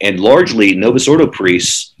 And largely, Novus Ordo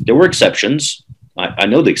priests, there were exceptions. I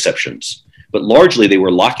know the exceptions. But largely, they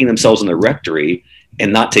were locking themselves in the rectory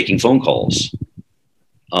and not taking phone calls.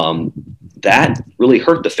 That really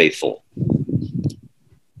hurt the faithful.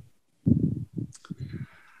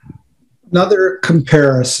 Another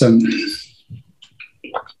comparison.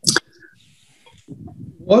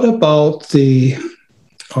 What about the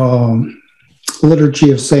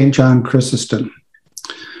liturgy of St. John Chrysostom?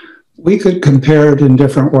 We could compare it in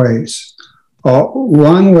different ways.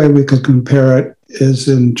 One way we could compare it is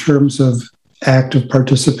in terms of active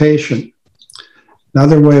participation.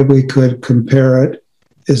 Another way we could compare it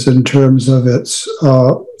is in terms of its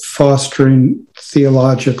fostering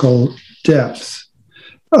theological depth.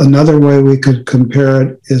 Another way we could compare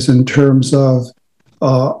it is in terms of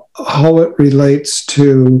how it relates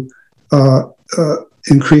to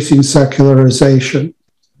increasing secularization.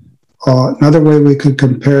 Another way we could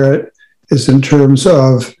compare it is in terms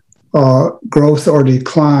of growth or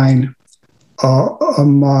decline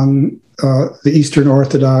among the Eastern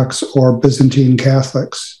Orthodox or Byzantine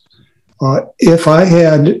Catholics. If I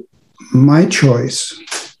had my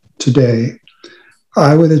choice today,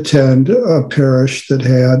 I would attend a parish that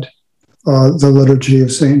had the liturgy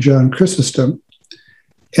of St. John Chrysostom.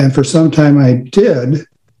 And for some time I did,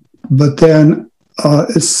 but then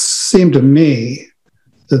it seemed to me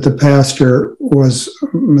that the pastor was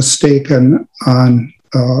mistaken on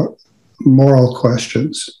moral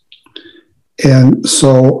questions. And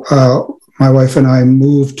so my wife and I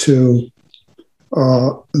moved to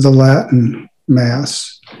the Latin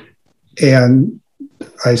Mass, and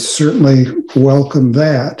I certainly welcome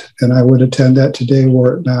that, and I would attend that today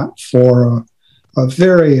were it not for a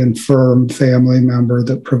very infirm family member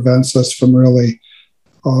that prevents us from really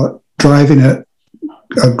driving it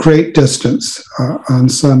a great distance on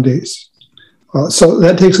Sundays. So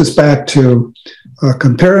that takes us back to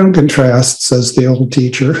compare and contrast, says the old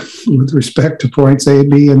teacher, with respect to points A,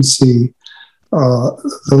 B, and C,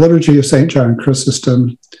 the liturgy of St. John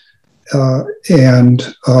Chrysostom and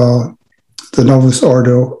the Novus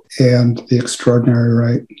Ordo and the Extraordinary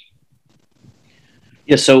Rite.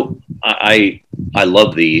 Yeah, so I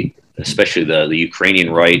love especially the Ukrainian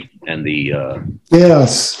Rite and the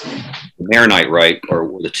yes, Maronite Rite are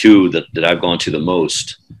the 2 that I've gone to the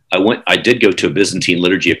most. I did go to a Byzantine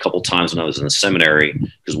liturgy a couple times when I was in the seminary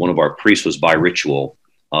because one of our priests was bi-ritual,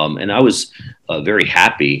 And I was very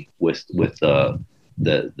happy with the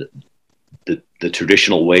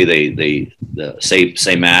traditional way they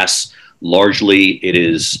say Mass. Largely, it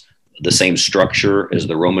is the same structure as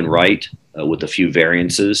the Roman Rite with a few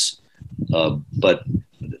variances, but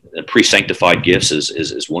pre-sanctified gifts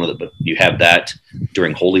is one of the. But you have that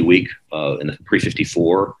during Holy Week in the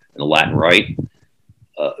pre-54 in the Latin Rite.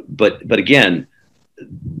 But again,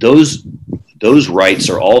 those rites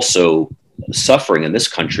are also suffering in this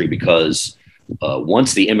country because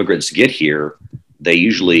once the immigrants get here, they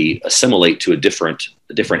usually assimilate to a different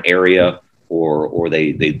area, or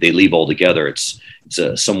they leave altogether. It's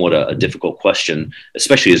somewhat a difficult question,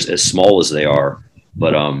 especially as small as they are.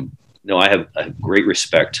 But no, I have great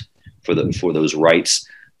respect for those rites.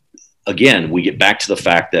 Again, we get back to the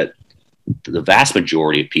fact that the vast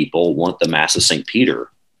majority of people want the Mass of St.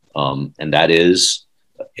 Peter, and that is,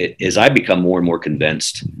 as I become more and more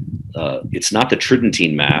convinced, it's not the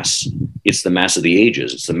Tridentine Mass, it's the Mass of the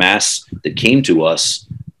Ages. It's the Mass that came to us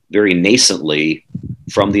very nascently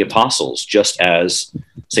from the apostles, just as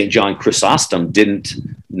St. John Chrysostom didn't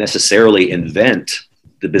necessarily invent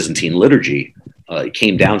the Byzantine liturgy. It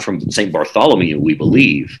came down from St. Bartholomew, we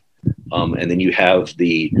believe. And then you have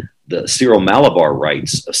the Syro-Malabar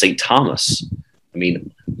rites of St. Thomas. I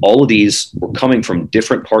mean, all of these were coming from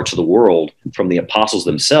different parts of the world, from the apostles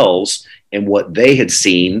themselves, and what they had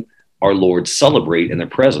seen our Lord celebrate in their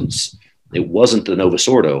presence. It wasn't the Novus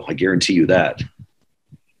Ordo, I guarantee you that.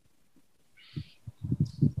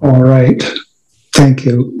 All right. Thank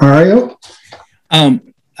you. Mario? I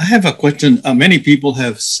have a question. Many people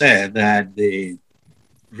have said that the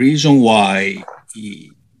reason why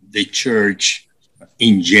the church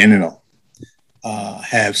in general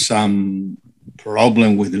have some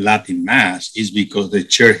problem with the Latin Mass is because the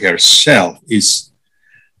church herself is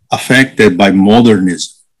affected by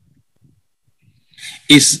modernism.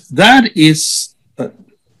 Do you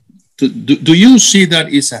see that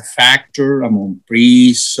is a factor among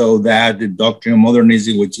priests, so that the doctrine of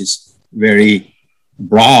modernism, which is very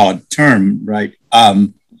broad term, right,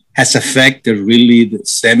 has affected really the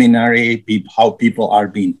seminary, how people are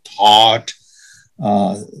being taught,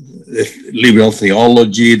 liberal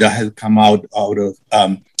theology that has come out of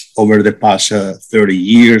over the past 30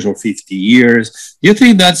 years or 50 years? Do you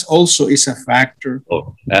think that's also is a factor?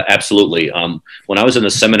 Oh, absolutely. When I was in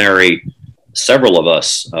the seminary, several of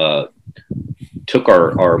us took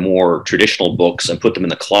our more traditional books and put them in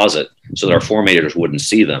the closet so that our formators wouldn't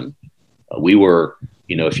see them. We were,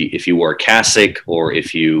 if you wore a cassock or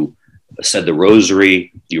if you said the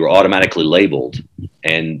rosary, you were automatically labeled.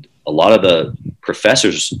 And a lot of the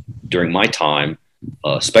professors during my time,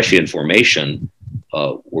 especially in formation,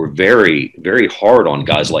 were very, very hard on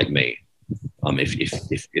guys like me.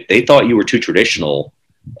 If they thought you were too traditional,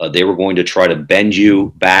 they were going to try to bend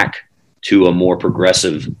you back to a more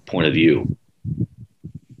progressive point of view.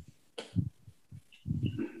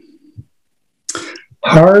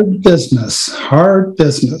 Hard business, hard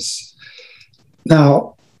business.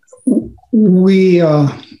 Now, we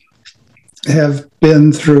have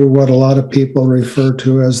been through what a lot of people refer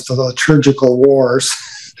to as the liturgical wars.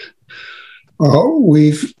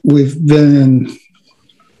 We've been in,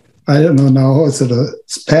 I don't know now,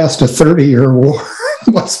 it's past a 30-year war.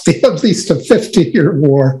 Must be at least a 50-year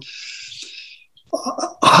war.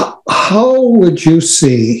 How would you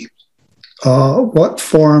see what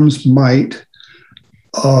forms might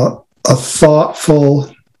a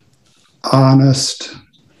thoughtful, honest,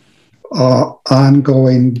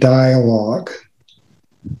 ongoing dialogue,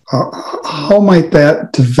 how might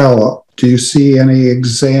that develop? Do you see any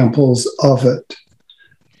examples of it?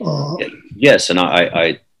 Yes, and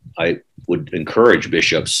I would encourage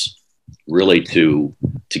bishops really to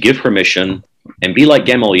give permission and be like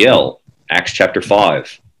Gamaliel, Acts chapter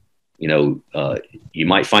 5. You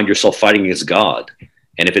might find yourself fighting against God,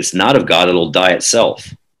 and if it's not of God, it'll die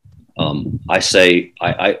itself. I say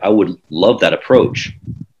I would love that approach.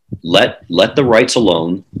 Let the rites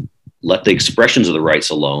alone, let the expressions of the rites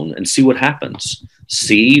alone, and see what happens.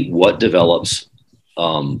 See what develops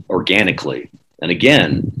organically. And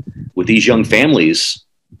again, with these young families,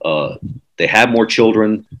 they have more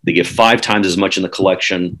children. They give 5 times as much in the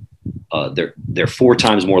collection. They're 4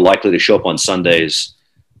 times more likely to show up on Sundays.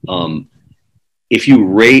 If you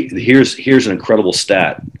rate, here's an incredible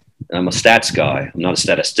stat. I'm a stats guy. I'm not a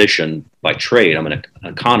statistician by trade. I'm an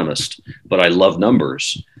economist, but I love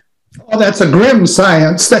numbers. Oh, that's a grim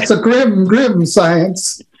science. That's a grim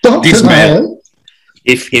science. Don't deny it.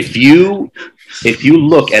 If you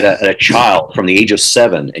look at a child from the age of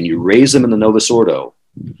 7 and you raise them in the Novus Ordo,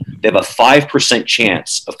 they have a 5%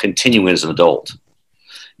 chance of continuing as an adult.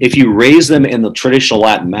 if you raise them in the traditional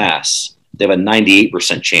Latin Mass, they have a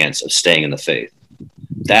 98% chance of staying in the faith.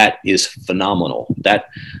 That is phenomenal. That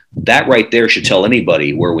right there should tell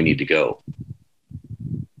anybody where we need to go.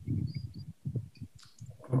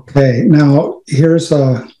 Okay, now here's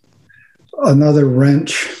another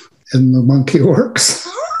wrench in the monkey works,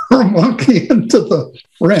 or monkey into the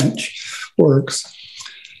wrench works.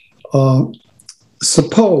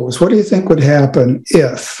 Suppose, what do you think would happen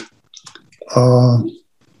if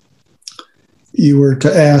you were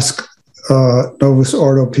to ask Novus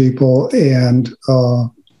Ordo people and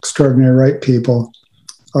Extraordinary Rite people,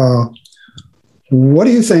 what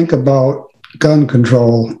do you think about gun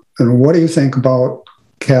control, and what do you think about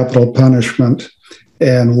capital punishment,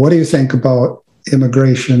 and what do you think about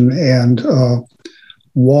immigration and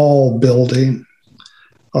wall building?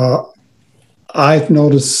 I've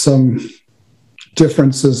noticed some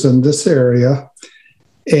differences in this area,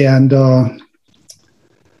 and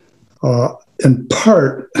in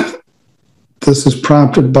part, this is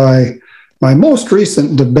prompted by my most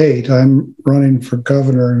recent debate. I'm running for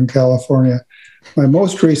governor in California. My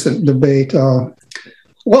most recent debate, well,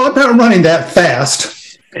 I'm not running that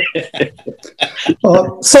fast.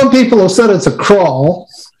 Some people have said it's a crawl.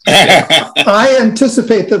 I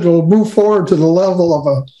anticipate that it'll move forward to the level of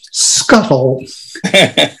a scuttle.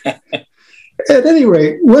 At any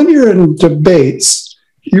rate, when you're in debates,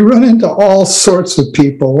 you run into all sorts of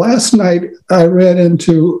people. Last night, I ran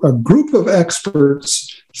into a group of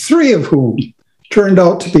experts, 3 of whom turned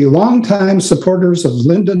out to be longtime supporters of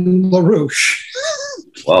Lyndon LaRouche.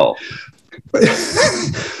 Wow.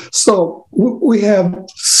 So we have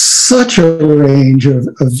such a range of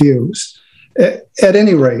views. At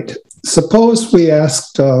any rate, suppose we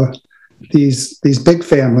asked these big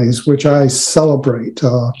families, which I celebrate.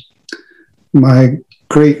 My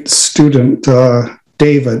great student,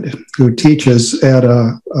 David, who teaches at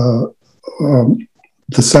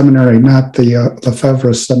the seminary, not the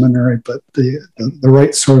Lefebvre seminary, but the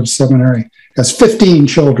right sort of seminary, has 15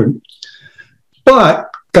 children.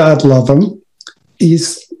 But God love him,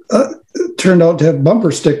 he's turned out to have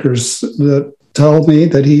bumper stickers that tell me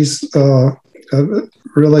that he's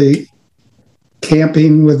really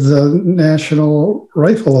camping with the National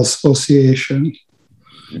Rifle Association,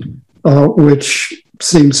 which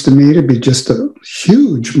seems to me to be just a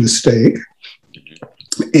huge mistake.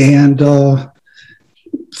 And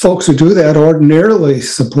folks who do that ordinarily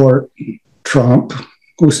support Trump,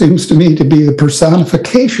 who seems to me to be the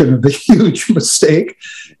personification of a huge mistake,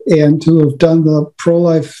 and to have done the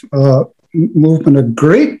pro-life movement a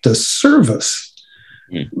great disservice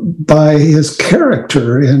by his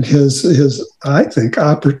character and his, I think,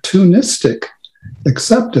 opportunistic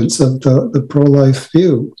acceptance of the pro-life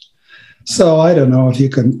view. So I don't know if you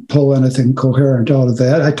can pull anything coherent out of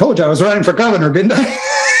that. I told you I was running for governor, didn't I?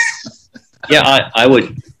 Yeah, I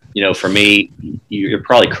would, for me, you're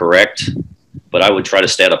probably correct, but I would try to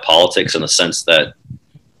stay out of politics in the sense that,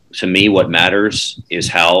 to me, what matters is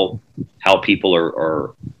how people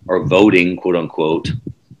are voting, quote unquote,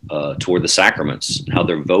 toward the sacraments, how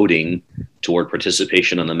they're voting toward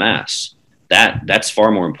participation in the Mass. That's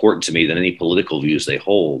far more important to me than any political views they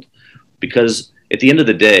hold, because at the end of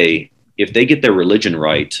the day, if they get their religion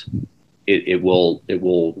right, it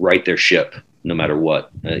will right their ship no matter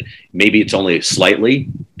what. Maybe it's only slightly,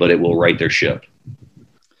 but it will right their ship.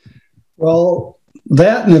 Well,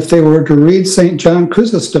 that, and if they were to read St. John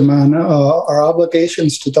Chrysostom on our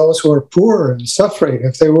obligations to those who are poor and suffering,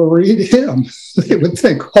 if they were to read him, they would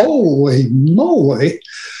think, holy moly,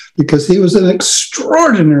 because he was an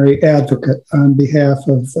extraordinary advocate on behalf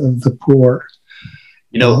of the poor.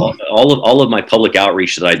 All of my public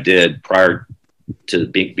outreach that I did prior to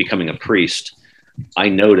becoming a priest, I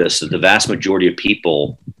noticed that the vast majority of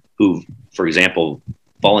people who, for example,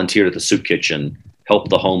 volunteered at the soup kitchen, helped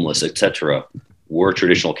the homeless, etc., were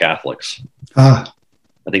traditional Catholics. I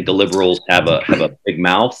think the liberals have a big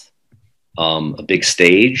mouth, a big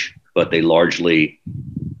stage, but they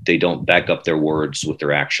don't back up their words with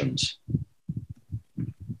their actions.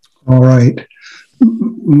 All right.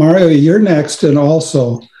 Mario, you're next. And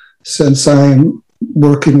also, since I'm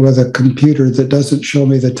working with a computer that doesn't show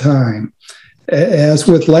me the time, as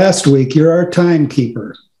with last week, you're our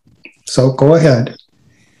timekeeper. So go ahead.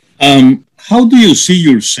 How do you see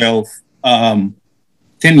yourself 10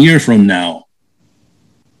 years from now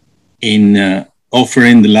in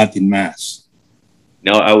offering the Latin Mass?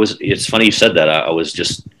 It's funny you said that. I was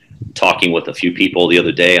just talking with a few people the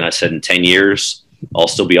other day, and I said in 10 years, I'll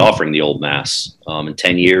still be offering the old Mass. In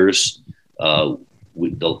 10 years, the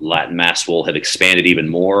Latin Mass will have expanded even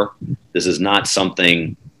more. This is not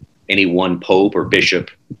something any one pope or bishop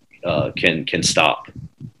can stop.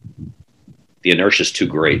 The inertia is too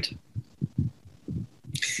great.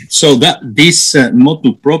 So that this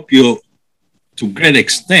motu proprio, to great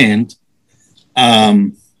extent,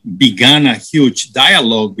 began a huge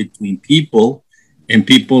dialogue between people, and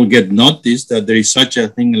people get noticed that there is such a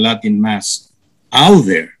thing, Latin Mass, out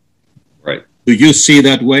there. Right. Do you see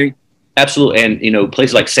that way? Absolutely. And, you know,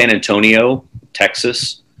 places like San Antonio,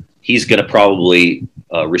 Texas, he's going to probably,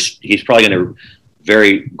 he's probably going to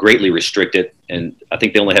very greatly restrict it. And I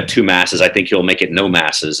think they only have 2 masses. I think he'll make it no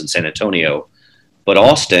masses in San Antonio. But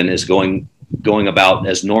Austin is going about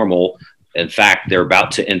as normal. In fact, they're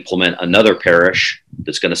about to implement another parish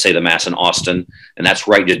that's going to say the Mass in Austin, and that's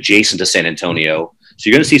right adjacent to San Antonio. So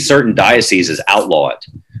you're going to see certain dioceses outlaw it,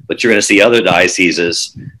 but you're going to see other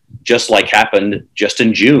dioceses, just like happened just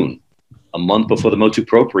in June, a month before the motu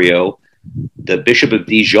proprio, the Bishop of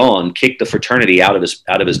Dijon kicked the fraternity out of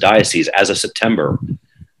his diocese as of September.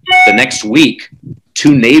 The next week,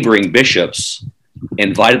 2 neighboring bishops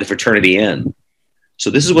invited the fraternity in. So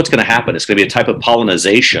this is what's going to happen. It's going to be a type of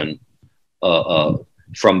pollinization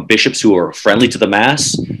from bishops who are friendly to the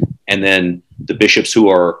Mass, and then the bishops who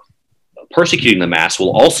are persecuting the Mass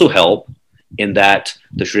will also help in that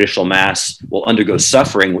the traditional Mass will undergo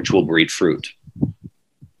suffering, which will breed fruit.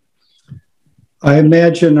 I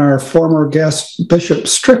imagine our former guest, Bishop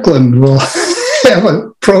Strickland, will have an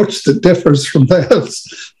approach that differs from that of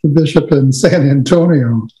the bishop in San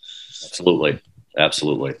Antonio. Absolutely.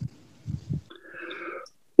 Absolutely.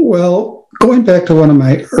 Well, going back to one of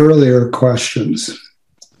my earlier questions,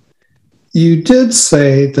 you did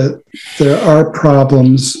say that there are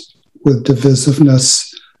problems with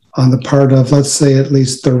divisiveness on the part of, let's say, at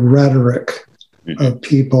least the rhetoric of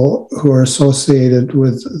people who are associated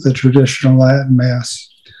with the traditional Latin Mass.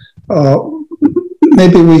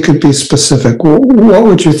 Maybe we could be specific. What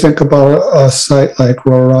would you think about a site like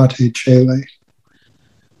Rorate Caeli?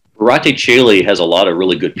 Rorate Caeli has a lot of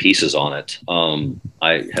really good pieces on it.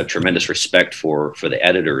 I have tremendous respect for the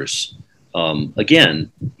editors.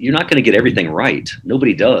 Again, you're not going to get everything right.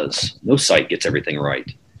 Nobody does. No site gets everything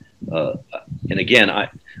right. And again,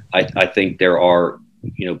 I think there are,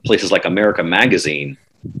 you know, places like America Magazine,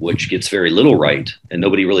 which gets very little right, and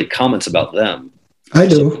nobody really comments about them. I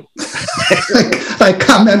do. I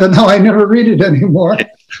comment, and now I never read it anymore.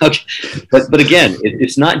 Okay. But again,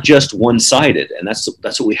 it's not just one-sided, and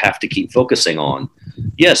that's what we have to keep focusing on.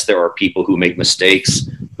 Yes, there are people who make mistakes,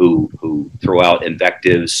 who throw out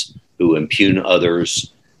invectives, who impugn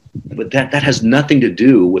others, but that has nothing to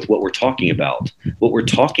do with what we're talking about. What we're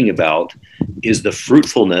talking about is the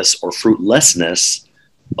fruitfulness or fruitlessness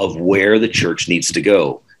of where the church needs to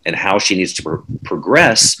go and how she needs to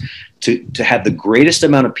progress to have the greatest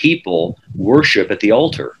amount of people worship at the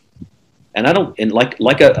altar. And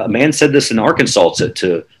like a man said this in Arkansas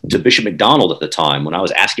to Bishop McDonald at the time when I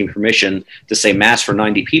was asking permission to say Mass for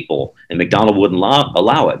 90 people, and McDonald wouldn't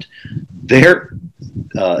allow it.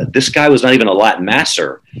 This guy was not even a Latin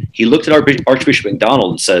Masser. He looked at Archbishop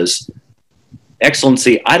McDonald and says,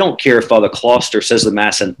 "Excellency, I don't care if Father Kloster says the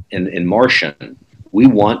Mass in Martian. We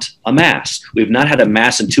want a Mass. We've not had a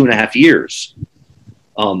Mass in 2.5 years.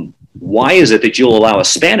 Why is it that you'll allow a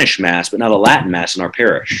Spanish Mass but not a Latin Mass in our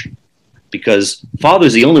parish? Because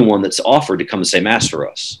Father's the only one that's offered to come and say Mass for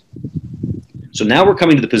us." So now we're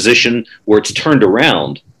coming to the position where it's turned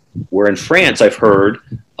around, where in France I've heard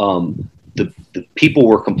the people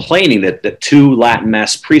were complaining that 2 Latin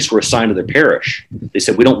Mass priests were assigned to their parish. They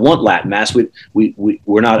said, "We don't want Latin Mass.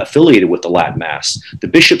 We're not affiliated with the Latin Mass." The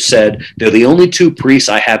bishop said, "They're the only 2 priests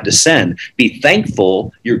I have to send. Be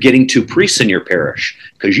thankful you're getting 2 priests in your parish,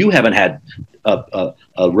 because you haven't had a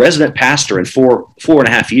resident pastor in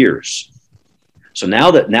 4.5 years." So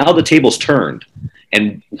now the table's turned,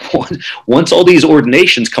 and once all these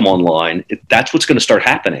ordinations come online, that's what's going to start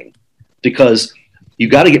happening, because you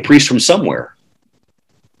got to get priests from somewhere.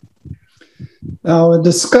 Now, in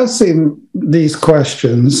discussing these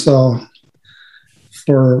questions, for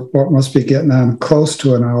what must be getting on close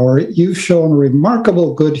to an hour, you've shown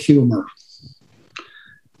remarkable good humor.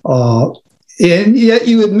 And yet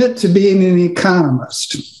you admit to being an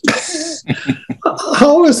economist.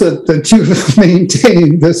 How is it that you've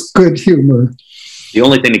maintained this good humor? The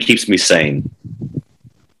only thing that keeps me sane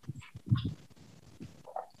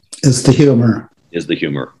is the humor. Is the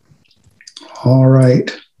humor. All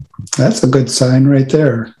right. That's a good sign right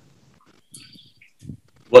there.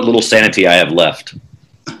 What little sanity I have left.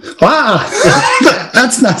 Wow.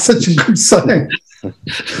 That's not such a good sign.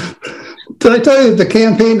 Did I tell you the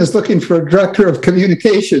campaign is looking for a director of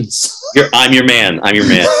communications? I'm your man. I'm your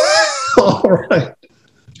man. All right.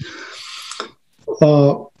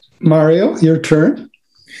 Mario, your turn.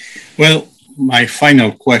 Well, my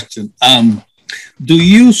final question. Do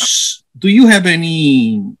you have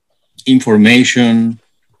any information,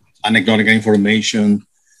 anecdotal information,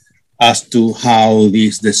 as to how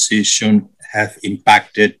this decision have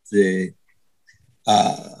impacted the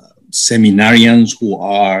seminarians who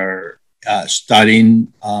are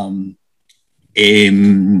studying,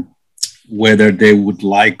 whether they would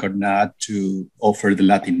like or not to offer the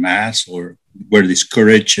Latin Mass, or were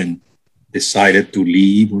discouraged and decided to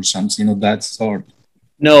leave or something of that sort?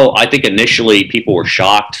 No, I think initially people were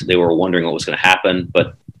shocked. They were wondering what was going to happen,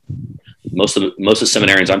 but most of the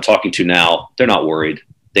seminarians I'm talking to now, they're not worried.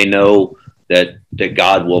 They know that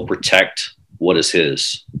God will protect what is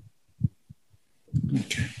His.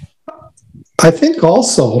 Okay. I think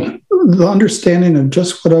also the understanding of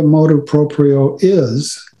just what a motu proprio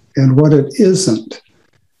is and what it isn't,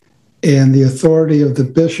 and the authority of the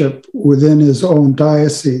bishop within his own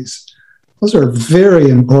diocese, those are very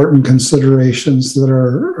important considerations that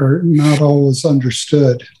are not always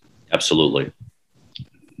understood. Absolutely.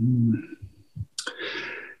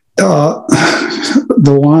 The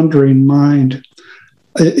wandering mind.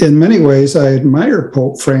 In many ways, I admire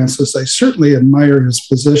Pope Francis. I certainly admire his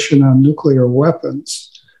position on nuclear weapons.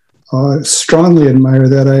 I strongly admire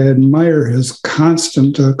that. I admire his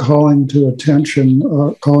constant calling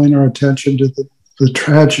our attention to the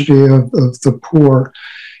tragedy of the poor,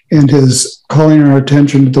 and his calling our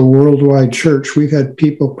attention to the worldwide church. We've had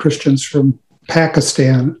Christians from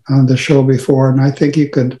Pakistan on the show before, and I think you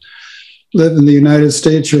could live in the United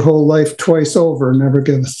States your whole life twice over and never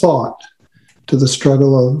give a thought to the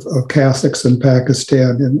struggle of Catholics in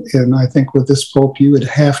Pakistan. And I think with this Pope, you would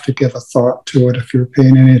have to give a thought to it if you're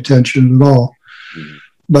paying any attention at all.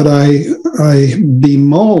 But I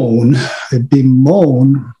bemoan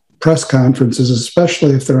press conferences,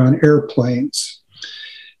 especially if they're on airplanes.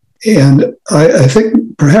 And I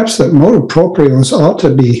think perhaps that motu proprios ought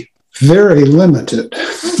to be very limited.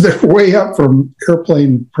 They're way up from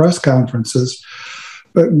airplane press conferences.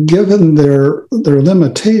 But given their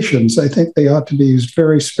limitations, I think they ought to be used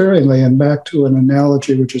very sparingly. And back to an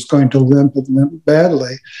analogy which is going to limp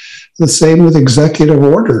badly, the same with executive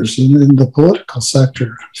orders in the political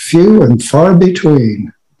sector. Few and far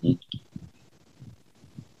between.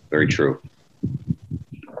 Very true.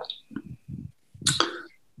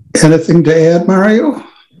 Anything to add, Mario?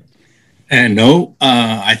 No,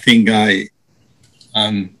 I think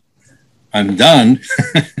I'm done.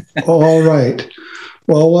 All right.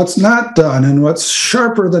 Well, what's not done and what's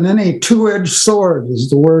sharper than any two-edged sword is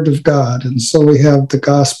the Word of God. And so we have the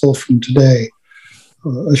gospel from today,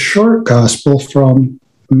 a short gospel from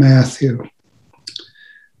Matthew.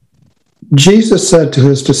 Jesus said to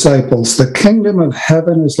his disciples, "The kingdom of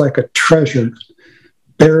heaven is like a treasure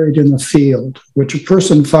buried in the field, which a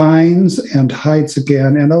person finds and hides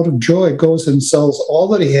again, and out of joy goes and sells all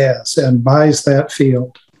that he has and buys that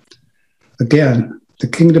field. Again, the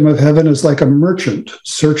kingdom of heaven is like a merchant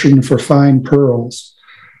searching for fine pearls.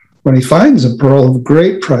 When he finds a pearl of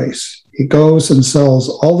great price, he goes and sells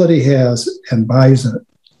all that he has and buys it.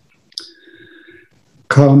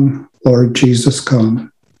 Come, Lord Jesus,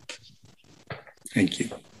 come." Thank you.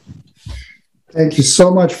 Thank you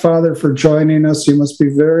so much, Father, for joining us. You must be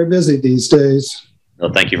very busy these days.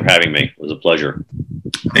 No, thank you for having me. It was a pleasure.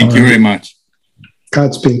 Thank you very much.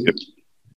 Godspeed.